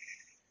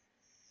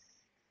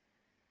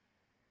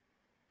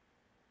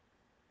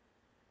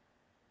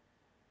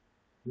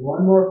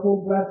 One more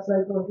full breath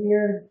cycle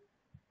here.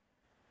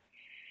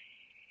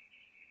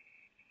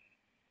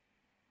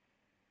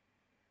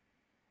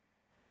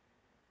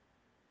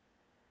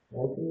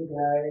 Okay,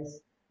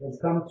 guys. Let's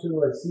come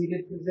to a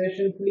seated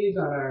position, please,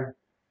 on our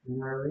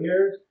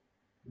rears,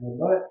 our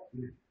butt.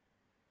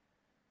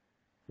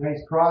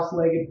 Nice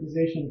cross-legged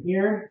position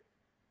here.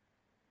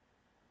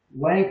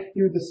 Length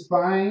through the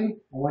spine.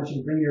 I want you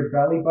to bring your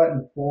belly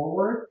button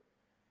forward,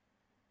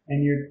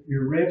 and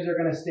your ribs are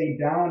going to stay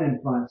down in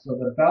front. So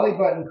the belly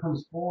button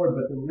comes forward,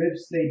 but the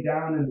ribs stay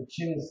down, and the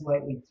chin is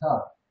slightly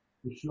tucked.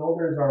 The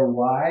shoulders are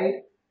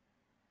wide,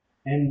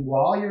 and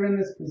while you're in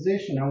this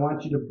position, I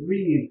want you to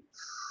breathe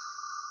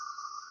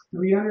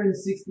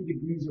 360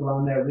 degrees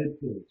around that rib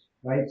cage,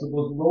 right? So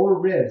those lower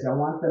ribs, I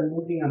want them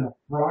moving on the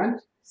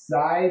front,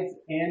 sides,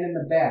 and in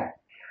the back,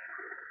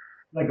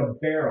 like a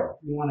barrel.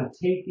 You want to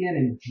take in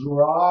and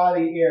draw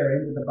the air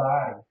into the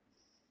body.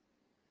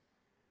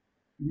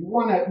 You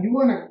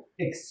want to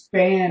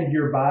expand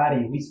your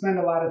body. We spend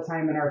a lot of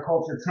time in our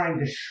culture trying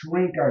to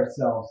shrink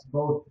ourselves,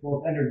 both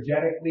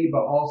energetically,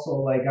 but also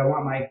like I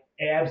want my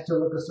abs to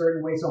look a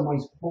certain way, so I'm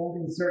always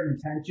holding certain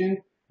tension.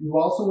 You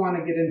also want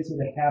to get into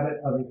the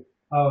habit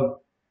of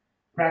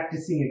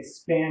practicing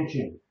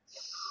expansion,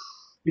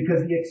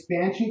 because the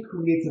expansion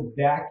creates a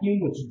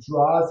vacuum which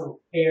draws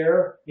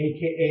air,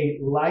 aka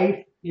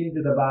life,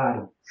 into the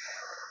body.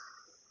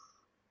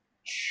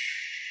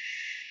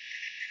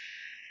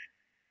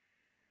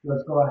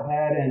 Let's go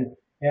ahead and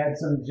add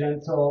some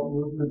gentle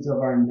movements of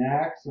our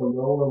neck. So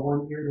lower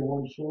one ear to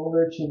one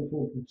shoulder, chin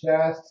towards the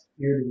chest,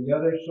 ear to the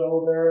other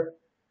shoulder,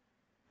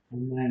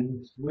 and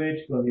then switch,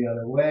 go the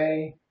other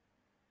way.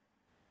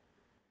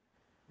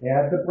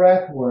 Add the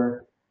breath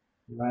work,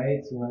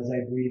 right? So as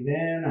I breathe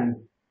in,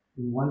 I'm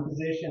in one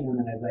position, and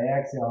then as I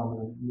exhale, I'm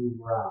going to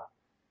move around.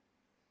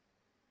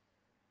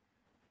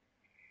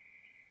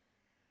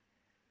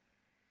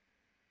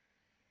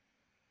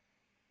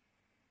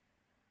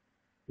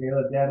 Okay,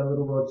 let's add a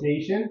little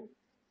rotation.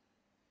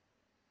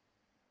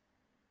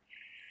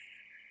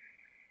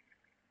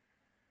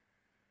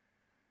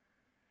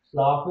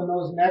 Soften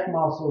those neck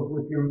muscles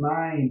with your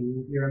mind and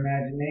with your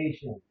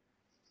imagination.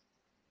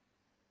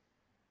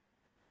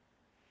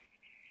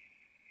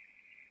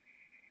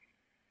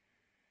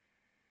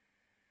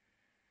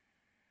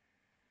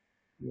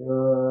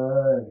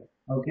 Good.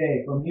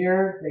 Okay, from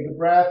here, take a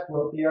breath,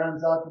 float the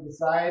arms out to the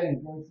side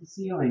and towards the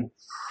ceiling.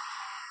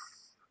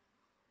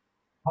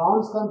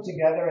 Palms come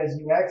together as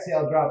you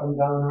exhale, drop them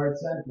down heart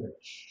center.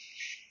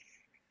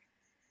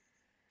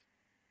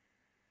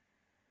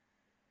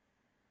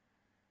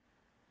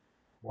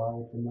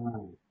 Quiet the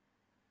mind.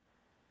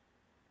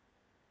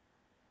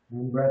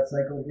 One breath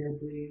cycle here,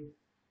 please.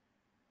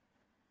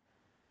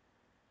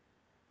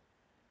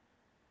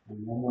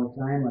 And one more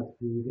time, let's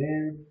breathe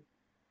in.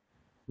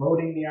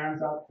 Floating the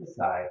arms out to the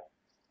side.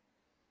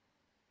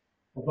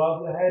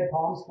 Above the head,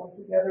 palms come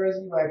together as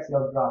you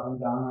exhale, drop them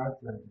down heart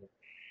center.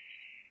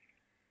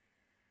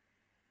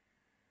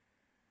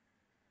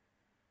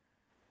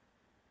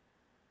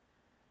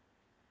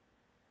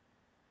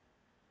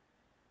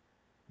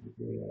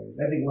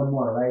 I think one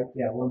more, right?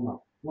 Yeah, one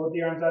more. Float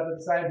the arms out to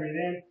the side, breathe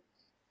in.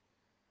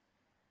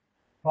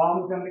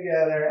 Palms come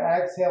together,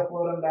 exhale,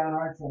 float them down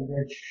heart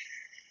center.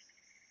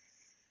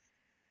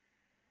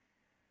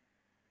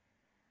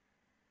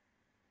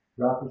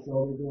 Drop the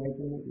shoulders away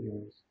from the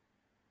ears.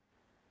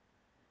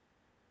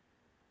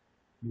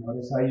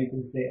 Notice how you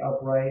can stay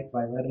upright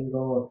by letting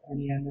go of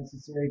any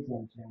unnecessary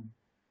tension.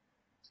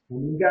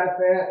 When you got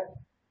that,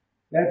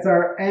 that's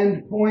our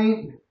end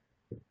point.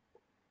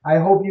 I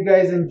hope you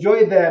guys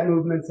enjoyed that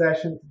movement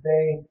session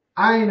today.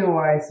 I know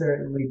I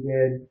certainly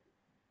did.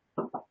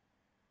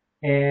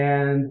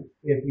 And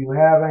if you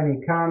have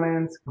any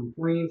comments,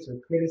 complaints, or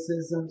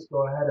criticisms,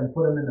 go ahead and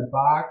put them in the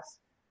box.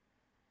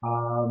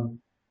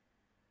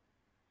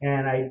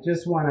 And I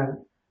just want to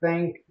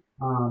thank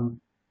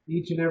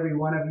each and every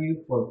one of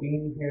you for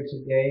being here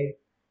today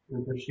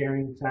and for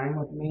sharing time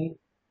with me.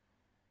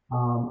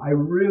 I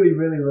really,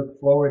 really look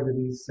forward to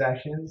these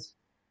sessions.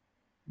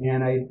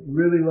 And I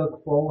really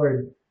look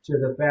forward to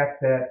the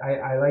fact that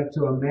I like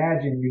to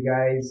imagine you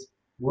guys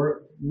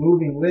were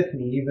moving with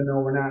me, even though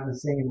we're not in the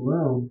same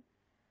room.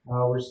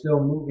 We're still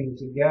moving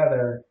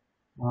together,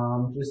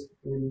 just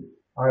in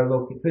our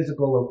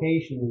physical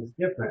location is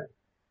different.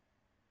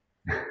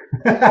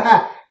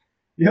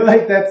 You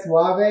like that,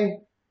 Suave?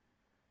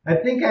 I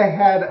think I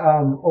had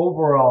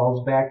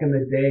overalls back in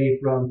the day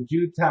from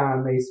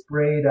Juton. They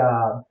sprayed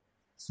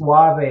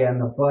Suave on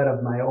the butt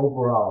of my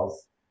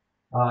overalls.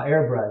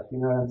 Airbrush, you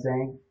know what I'm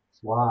saying?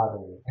 Suave.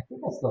 I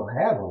think I still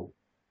have them.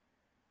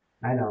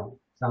 I know,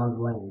 sounds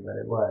lame, but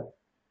it was.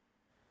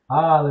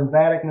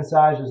 Lymphatic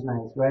massage is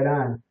nice. Right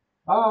on.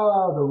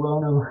 Oh, the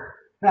Rona.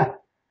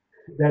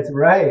 That's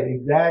right.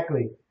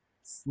 Exactly.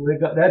 Slick.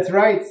 That's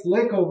right.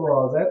 Slick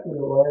overalls. That's what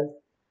it was.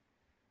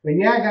 But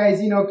yeah,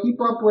 guys,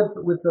 keep up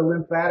with the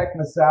lymphatic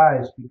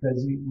massage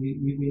because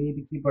we need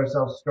to keep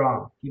ourselves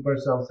strong, keep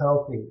ourselves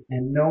healthy,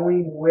 and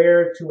knowing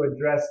where to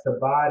address the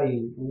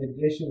body in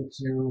addition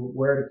to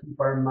where to keep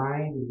our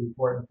mind is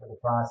important for the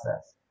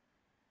process.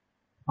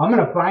 I'm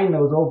gonna find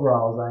those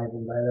overalls,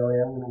 Ivan. By the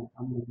way, I'm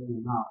gonna bring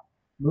them out.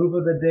 Move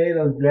of the day,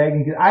 those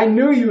dragon kicks. I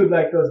knew you would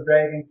like those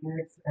dragon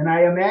kicks, and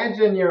I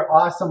imagine your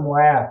awesome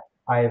laugh,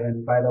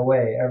 Ivan. By the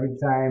way, every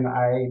time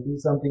I do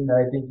something that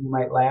I think you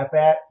might laugh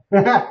at,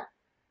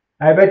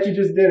 I bet you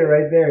just did it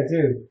right there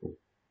too.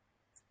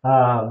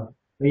 But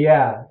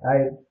yeah,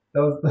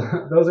 those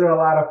are a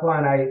lot of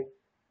fun. I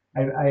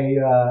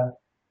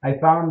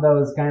found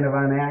those kind of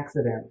on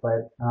accident,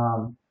 but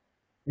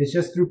it's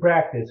just through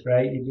practice,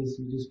 right? You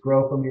just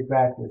grow from your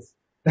practice.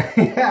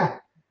 Yeah,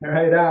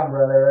 right on,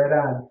 brother, right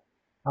on.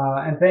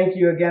 And thank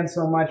you again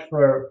so much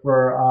for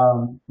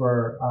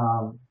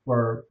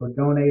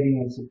donating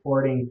and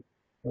supporting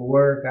the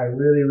work. I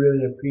really,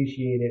 really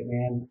appreciate it,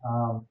 man.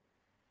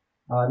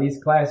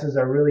 These classes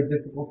are really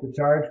difficult to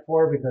charge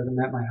for because I'm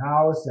at my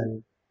house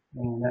and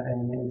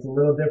it's a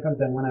little different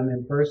than when I'm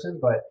in person,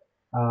 but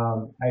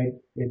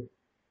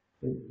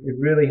it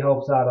really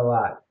helps out a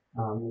lot.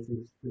 This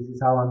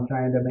is how I'm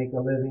trying to make a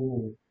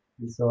living,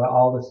 and so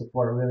all the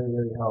support really,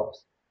 really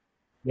helps.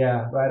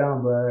 Yeah, right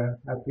on, brother.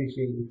 I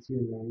appreciate you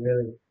too, man.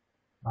 Really.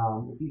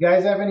 If you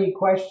guys have any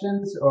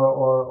questions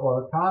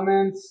or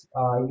comments,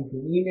 you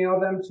can email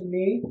them to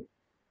me.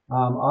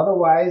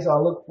 Otherwise,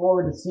 I'll look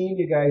forward to seeing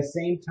you guys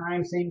same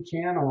time, same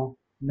channel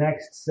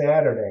next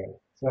Saturday.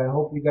 So I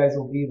hope you guys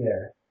will be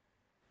there.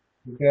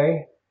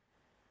 Okay?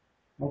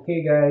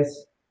 Okay,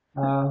 guys.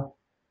 I'm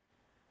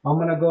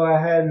gonna go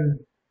ahead and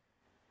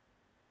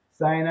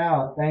sign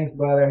out. Thanks,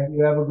 brother.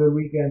 You have a good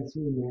weekend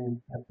too,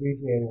 man. I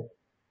appreciate it.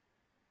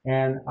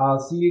 And I'll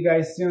see you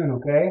guys soon,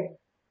 okay?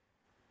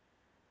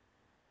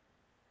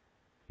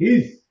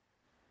 Peace.